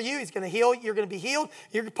pray for you. He's going to heal. You're going to be healed.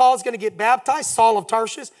 Paul's going to get baptized, Saul of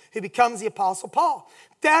Tarsus, who becomes the Apostle Paul.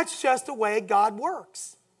 That's just the way God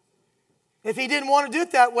works. If He didn't want to do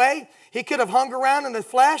it that way, He could have hung around in the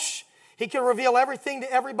flesh. He could reveal everything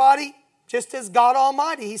to everybody, just as God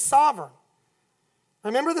Almighty. He's sovereign.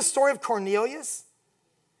 Remember the story of Cornelius?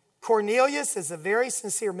 Cornelius is a very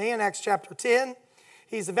sincere man, Acts chapter 10.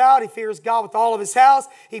 He's devout, he fears God with all of his house,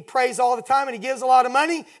 he prays all the time, and he gives a lot of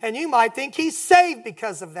money, and you might think he's saved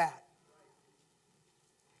because of that.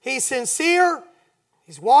 He's sincere,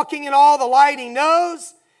 he's walking in all the light he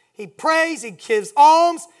knows, he prays, he gives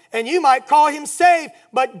alms, and you might call him saved.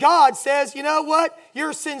 But God says, you know what?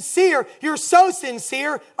 You're sincere. You're so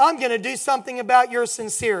sincere, I'm going to do something about your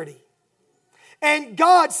sincerity. And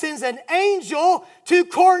God sends an angel to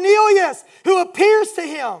Cornelius who appears to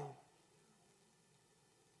him.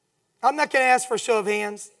 I'm not going to ask for a show of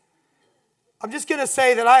hands. I'm just going to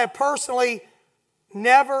say that I have personally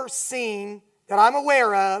never seen, that I'm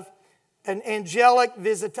aware of, an angelic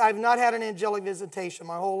visit. I've not had an angelic visitation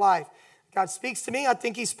my whole life. God speaks to me. I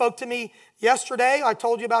think He spoke to me yesterday. I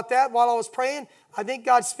told you about that while I was praying. I think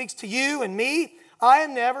God speaks to you and me. I have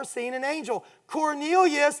never seen an angel.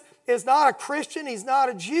 Cornelius is not a Christian. He's not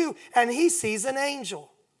a Jew. And he sees an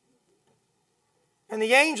angel. And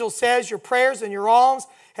the angel says, your prayers and your alms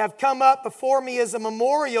have come up before me as a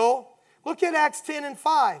memorial Look at Acts 10 and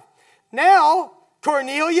 5. Now,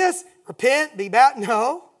 Cornelius, repent, be baptized.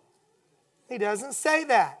 No, he doesn't say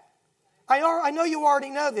that. I know you already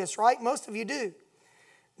know this, right? Most of you do.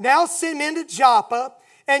 Now send men to Joppa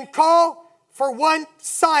and call for one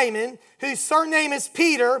Simon, whose surname is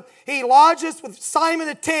Peter. He lodges with Simon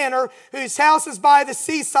a tanner, whose house is by the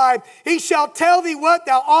seaside. He shall tell thee what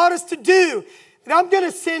thou oughtest to do. And I'm going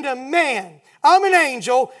to send a man. I'm an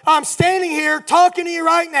angel. I'm standing here talking to you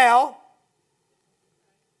right now.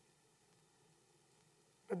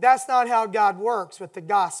 But that's not how God works with the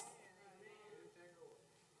gospel.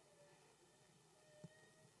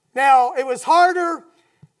 Now, it was harder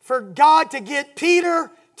for God to get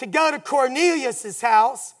Peter to go to Cornelius'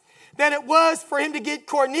 house than it was for him to get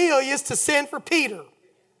Cornelius to send for Peter.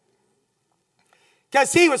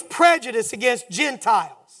 Because he was prejudiced against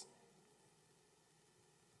Gentiles.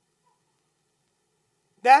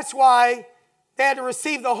 That's why they had to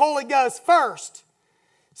receive the Holy Ghost first,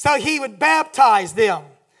 so he would baptize them.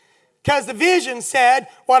 Because the vision said,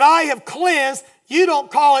 what I have cleansed, you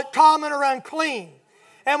don't call it common or unclean.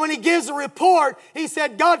 And when he gives a report, he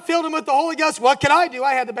said, God filled him with the Holy Ghost. What can I do?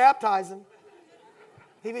 I had to baptize him.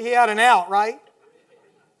 He had an out, right?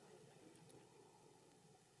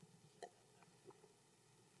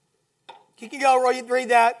 You can go read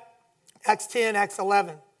that, Acts 10, Acts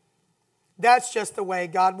 11. That's just the way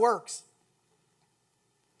God works.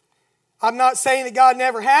 I'm not saying that God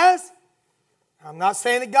never has. I'm not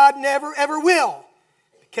saying that God never, ever will.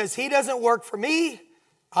 Because he doesn't work for me,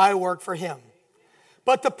 I work for him.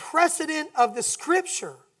 But the precedent of the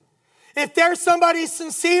Scripture, if there's somebody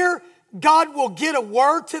sincere, God will get a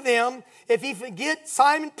word to them if he forget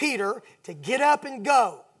Simon Peter to get up and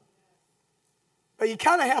go. But you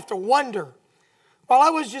kind of have to wonder. While I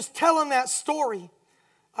was just telling that story,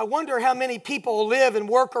 I wonder how many people live and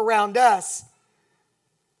work around us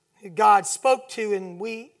who God spoke to, and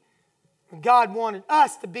God wanted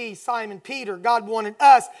us to be Simon Peter. God wanted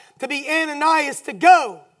us to be Ananias to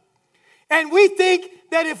go. And we think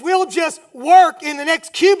that if we'll just work in the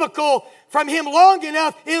next cubicle from him long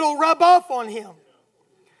enough, it'll rub off on him.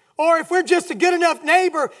 Or if we're just a good enough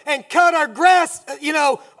neighbor and cut our grass,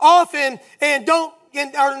 often and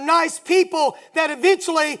are nice people, that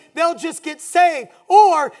eventually they'll just get saved.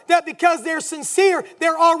 Or that because they're sincere,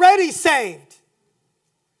 they're already saved.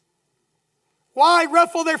 Why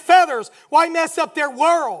ruffle their feathers? Why mess up their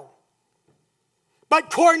world? But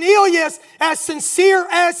Cornelius, as sincere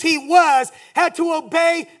as he was, had to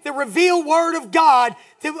obey the revealed word of God,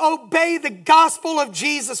 to obey the gospel of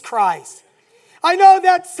Jesus Christ. I know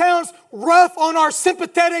that sounds rough on our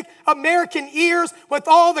sympathetic American ears with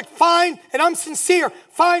all the fine, and I'm sincere,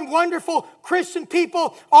 fine, wonderful Christian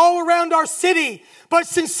people all around our city. But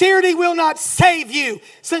sincerity will not save you.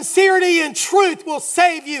 Sincerity and truth will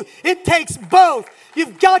save you. It takes both.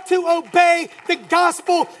 You've got to obey the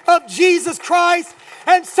gospel of Jesus Christ,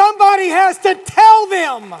 and somebody has to tell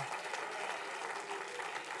them.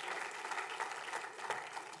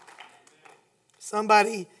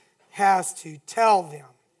 Somebody has to tell them.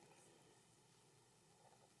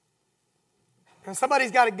 And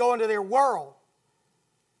somebody's got to go into their world.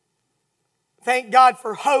 Thank God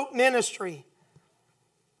for Hope Ministry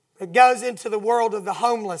that goes into the world of the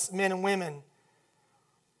homeless men and women.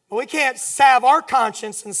 But we can't salve our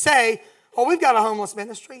conscience and say, oh, we've got a homeless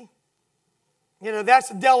ministry. That's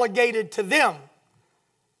delegated to them.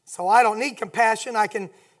 So I don't need compassion. I can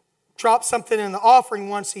drop something in the offering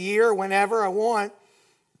once a year, whenever I want.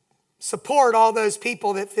 Support all those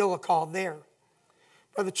people that feel a call there.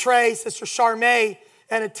 Brother Trey, Sister Charmaine,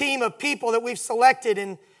 and a team of people that we've selected,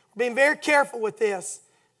 and we're being very careful with this.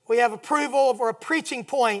 We have approval for a preaching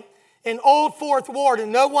point in Old Fourth Ward,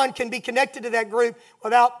 and no one can be connected to that group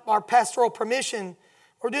without our pastoral permission.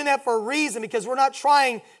 We're doing that for a reason, because we're not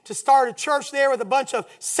trying to start a church there with a bunch of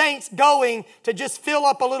saints going to just fill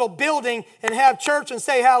up a little building and have church and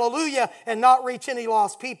say hallelujah and not reach any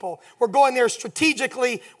lost people. We're going there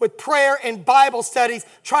strategically with prayer and Bible studies,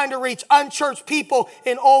 trying to reach unchurched people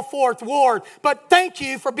in Old Fourth Ward. But thank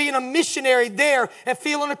you for being a missionary there and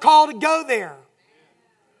feeling a call to go there.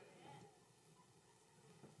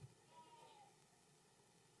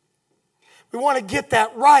 We want to get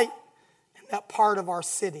that right. That part of our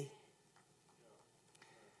city.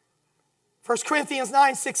 1 Corinthians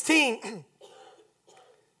 9:16,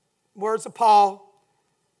 words of Paul,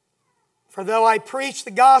 for though I preach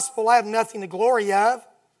the gospel, I have nothing to glory of,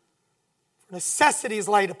 for necessity is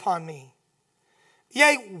laid upon me.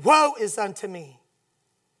 Yea, woe is unto me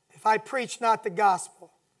if I preach not the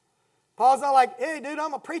gospel. Paul's not like, hey dude,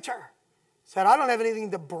 I'm a preacher. He said, I don't have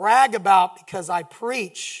anything to brag about because I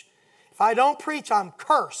preach. If I don't preach, I'm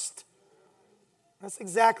cursed. That's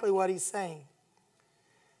exactly what he's saying.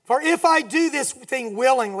 For if I do this thing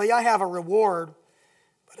willingly, I have a reward.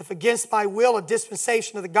 But if against my will a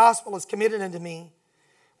dispensation of the gospel is committed unto me,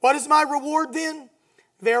 what is my reward then?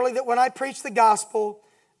 Verily, that when I preach the gospel,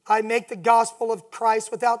 I make the gospel of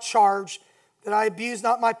Christ without charge, that I abuse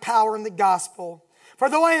not my power in the gospel. For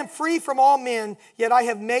though I am free from all men, yet I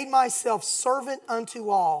have made myself servant unto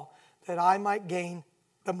all, that I might gain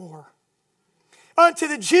the more. Unto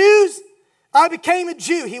the Jews, I became a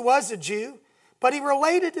Jew. He was a Jew, but he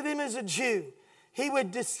related to them as a Jew. He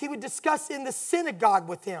would discuss in the synagogue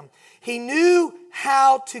with them. He knew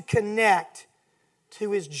how to connect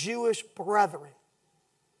to his Jewish brethren.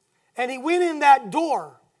 And he went in that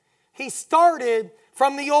door. He started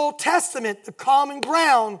from the Old Testament, the common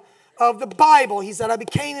ground of the Bible. He said, I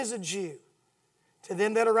became as a Jew. To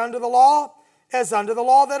them that are under the law, as under the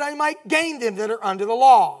law, that I might gain them that are under the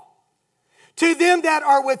law. To them that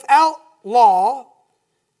are without law,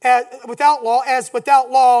 as without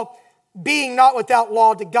law, being not without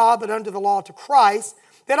law to God, but under the law to Christ,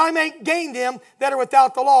 that I may gain them that are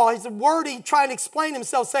without the law. He's a word he trying to explain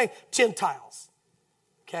himself, saying Gentiles.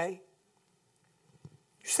 Okay?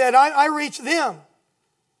 He said, I reach them.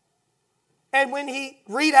 And when he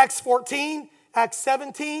read Acts 14, Acts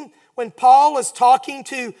 17, when Paul is talking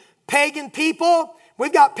to pagan people,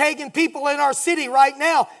 we've got pagan people in our city right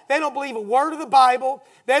now. They don't believe a word of the Bible.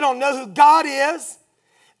 They don't know who God is.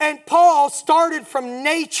 And Paul started from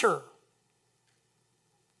nature.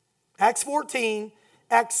 Acts 14,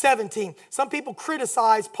 Acts 17. Some people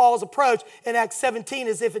criticize Paul's approach in Acts 17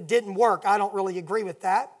 as if it didn't work. I don't really agree with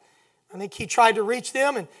that. I think he tried to reach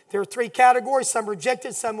them, and there are three categories. Some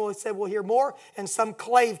rejected, some said we'll hear more, and some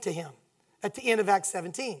clave to him at the end of Acts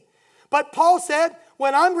 17. But Paul said,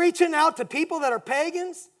 when I'm reaching out to people that are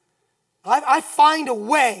pagans, I find a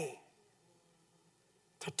way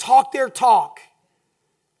to talk their talk.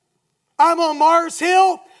 I'm on Mars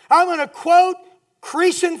Hill. I'm going to quote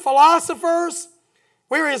Cretan philosophers.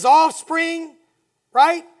 We're his offspring,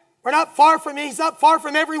 right? We're not far from him. He's not far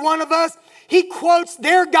from every one of us. He quotes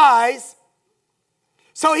their guys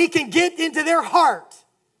so he can get into their heart.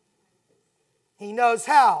 He knows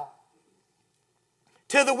how.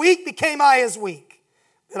 To the weak became I as weak,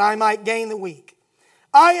 that I might gain the weak.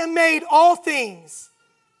 I am made all things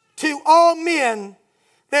to all men,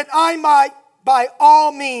 that I might by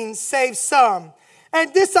all means save some.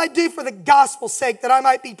 And this I do for the gospel's sake, that I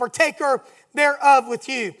might be partaker thereof with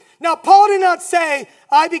you. Now, Paul did not say,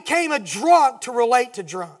 I became a drunk to relate to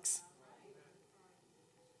drunks.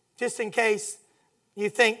 Just in case you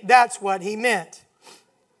think that's what he meant.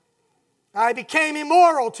 I became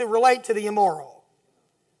immoral to relate to the immoral.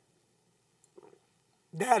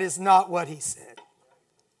 That is not what he said.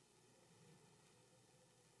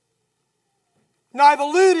 Now, I've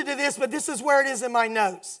alluded to this, but this is where it is in my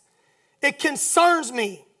notes. It concerns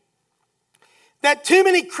me that too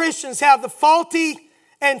many Christians have the faulty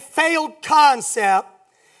and failed concept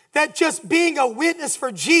that just being a witness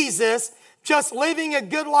for Jesus, just living a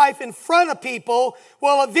good life in front of people,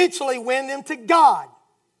 will eventually win them to God.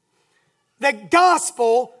 The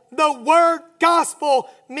gospel, the word gospel,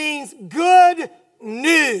 means good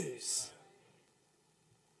news.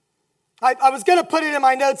 I was going to put it in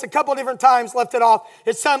my notes a couple different times, left it off.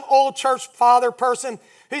 It's some old church father person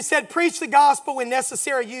who said, preach the gospel when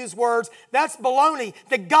necessary, use words. That's baloney.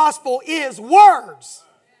 The gospel is words.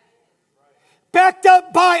 Backed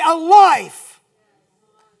up by a life.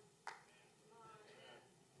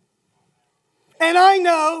 And I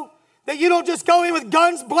know that you don't just go in with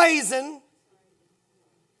guns blazing.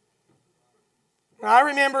 I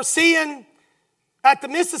remember seeing at the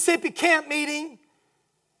Mississippi camp meeting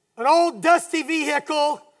an old dusty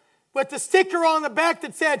vehicle with the sticker on the back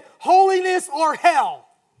that said, holiness or hell.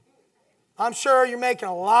 I'm sure you're making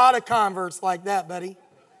a lot of converts like that, buddy.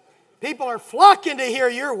 People are flocking to hear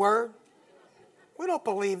your word. We don't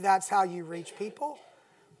believe that's how you reach people.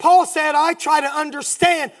 Paul said, I try to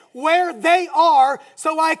understand where they are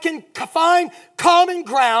so I can find common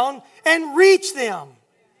ground and reach them.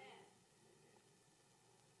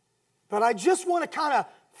 But I just want to kind of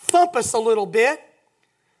thump us a little bit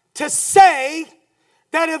to say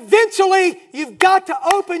that eventually you've got to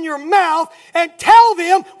open your mouth and tell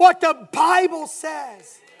them what the Bible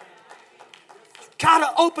says. You've got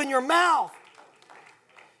to open your mouth.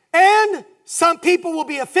 And some people will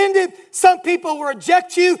be offended. Some people will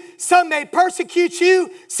reject you. Some may persecute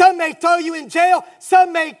you. Some may throw you in jail.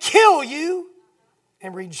 Some may kill you.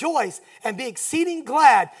 And rejoice and be exceeding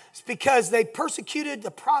glad because they persecuted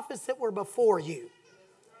the prophets that were before you.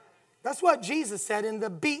 That's what Jesus said in the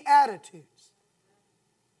Beatitudes.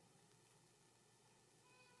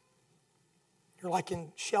 You're like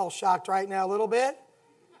in shell shocked right now a little bit.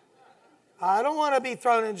 I don't want to be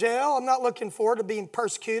thrown in jail. I'm not looking forward to being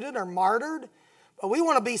persecuted or martyred. But we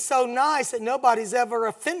want to be so nice that nobody's ever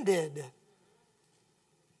offended.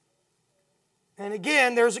 And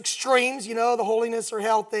again, there's extremes, the holiness or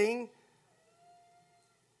hell thing.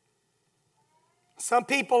 Some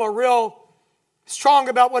people are real strong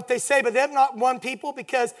about what they say, but they're not one people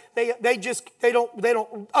because they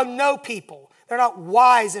don't know people. They're not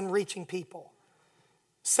wise in reaching people.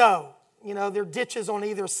 So, there are ditches on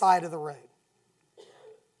either side of the road.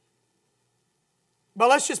 But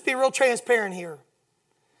let's just be real transparent here.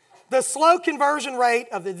 The slow conversion rate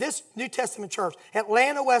of this New Testament church,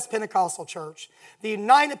 Atlanta West Pentecostal Church, the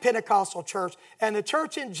United Pentecostal Church, and the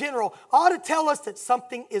church in general ought to tell us that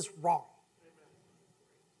something is wrong.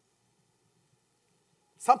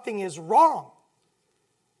 Something is wrong.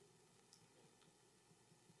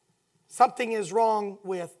 Something is wrong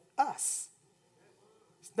with us.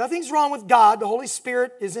 Nothing's wrong with God. The Holy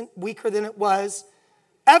Spirit isn't weaker than it was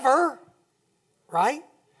ever, right?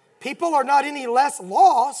 People are not any less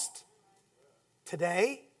lost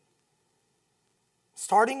today.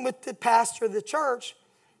 Starting with the pastor of the church,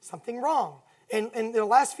 something wrong. And in the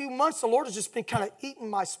last few months, the Lord has just been kind of eating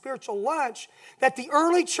my spiritual lunch that the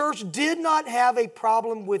early church did not have a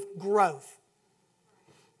problem with growth.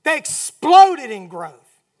 They exploded in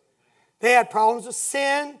growth. They had problems with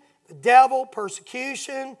sin, the devil,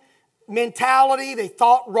 persecution, mentality. They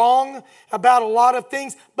thought wrong about a lot of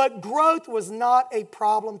things, but growth was not a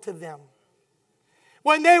problem to them.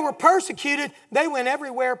 When they were persecuted, they went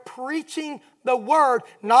everywhere preaching the word,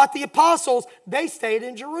 not the apostles. They stayed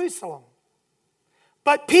in Jerusalem.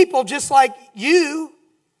 But people just like you,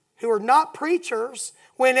 who are not preachers,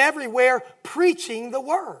 went everywhere preaching the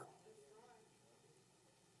word.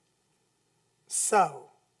 So,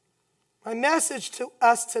 my message to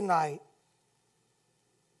us tonight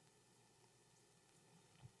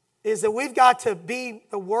is that we've got to be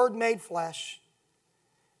the Word made flesh,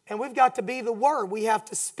 and we've got to be the Word. We have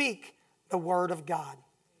to speak the Word of God.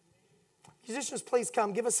 Musicians, please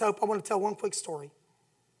come. Give us hope. I want to tell one quick story.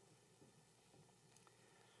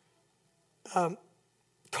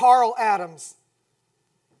 Carl Adams,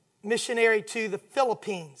 missionary to the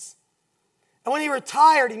Philippines. And when he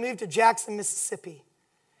retired, he moved to Jackson, Mississippi.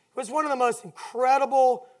 He was one of the most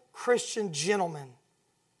incredible Christian gentlemen.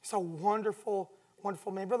 He's a wonderful,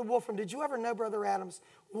 wonderful man. Brother Wolfram, did you ever know Brother Adams?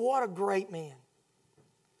 What a great man.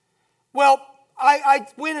 Well, I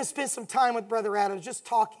went and spent some time with Brother Adams, just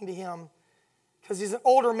talking to him, because he's an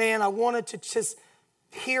older man. I wanted to just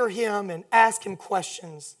hear him and ask him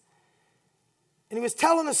questions. And he was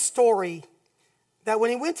telling a story that when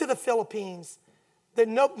he went to the Philippines, that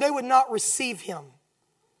they would not receive him.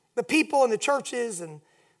 The people in the churches and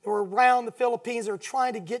that were around the Philippines are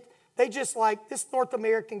trying to get, they just like, this North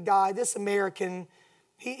American guy, this American,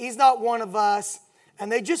 he's not one of us.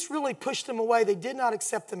 And they just really pushed him away. They did not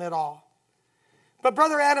accept him at all. But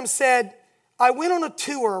Brother Adams said, I went on a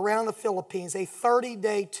tour around the Philippines, a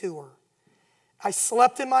 30-day tour. I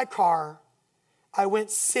slept in my car. I went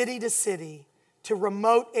city to city to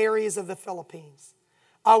remote areas of the Philippines.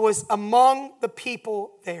 I was among the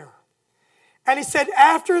people there. And he said,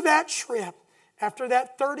 after that trip, after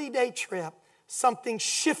that 30-day trip, something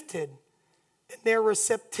shifted in their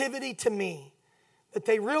receptivity to me. That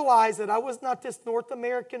they realized that I was not this North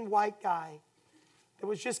American white guy that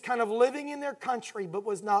was just kind of living in their country but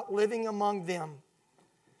was not living among them.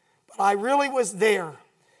 But I really was there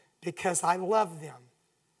because I loved them.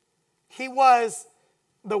 He was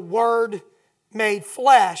the Word made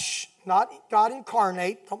flesh, not God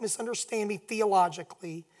incarnate. Don't misunderstand me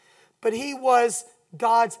theologically. But he was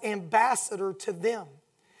God's ambassador to them.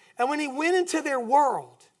 And when he went into their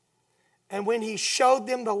world, and when he showed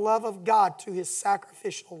them the love of God through his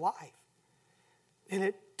sacrificial life, and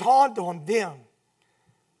it dawned on them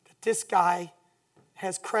that this guy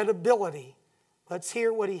has credibility. Let's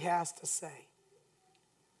hear what he has to say.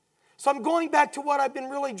 So I'm going back to what I've been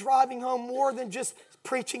really driving home more than just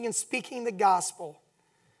preaching and speaking the gospel.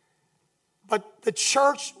 But the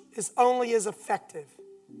church is only as effective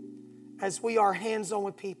as we are hands-on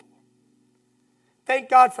with people. Thank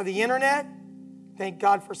God for the internet. Thank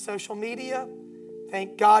God for social media.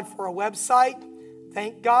 Thank God for a website.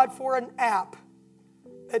 Thank God for an app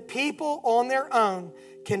that people on their own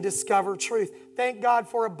can discover truth. Thank God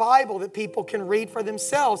for a Bible that people can read for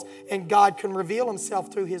themselves and God can reveal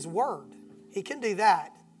himself through his word. He can do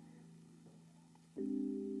that.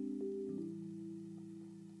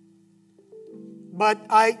 But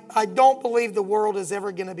I don't believe the world is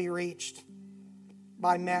ever going to be reached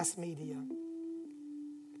by mass media.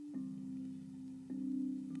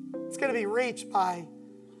 It's going to be reached by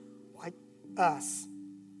like us.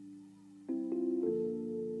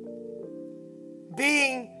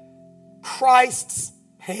 Being Christ's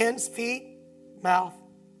hands, feet, mouth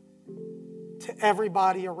to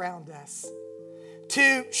everybody around us.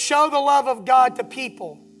 To show the love of God to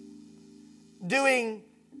people. Doing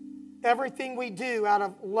everything we do out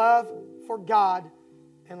of love for God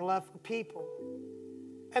and love for people.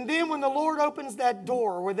 And then when the Lord opens that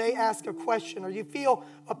door where they ask a question or you feel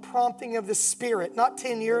a prompting of the Spirit, not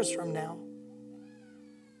 10 years from now,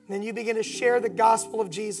 then you begin to share the gospel of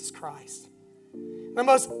Jesus Christ. The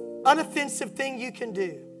most unoffensive thing you can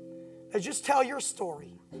do is just tell your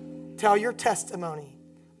story. Tell your testimony.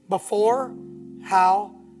 Before,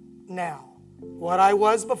 how, now. What I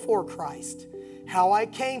was before Christ. How I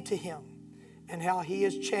came to Him. And how He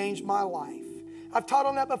has changed my life. I've taught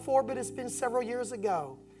on that before, but it's been several years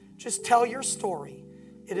ago. Just tell your story.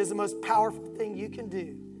 It is the most powerful thing you can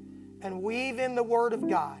do. And weave in the Word of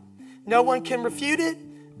God. No one can refute it.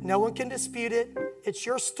 No one can dispute it. It's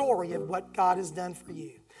your story of what God has done for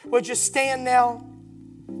you. Would you stand now?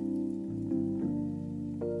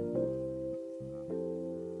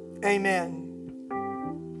 Amen.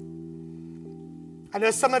 I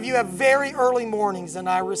know some of you have very early mornings, and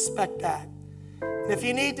I respect that. And if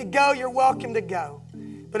you need to go, you're welcome to go.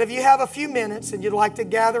 But if you have a few minutes and you'd like to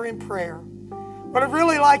gather in prayer, what I'd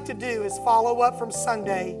really like to do is follow up from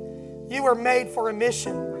Sunday. You were made for a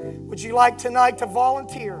mission. Would you like tonight to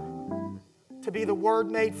volunteer to be the Word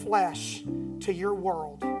made flesh to your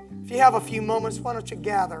world? If you have a few moments, why don't you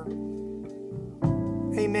gather?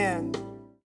 Amen.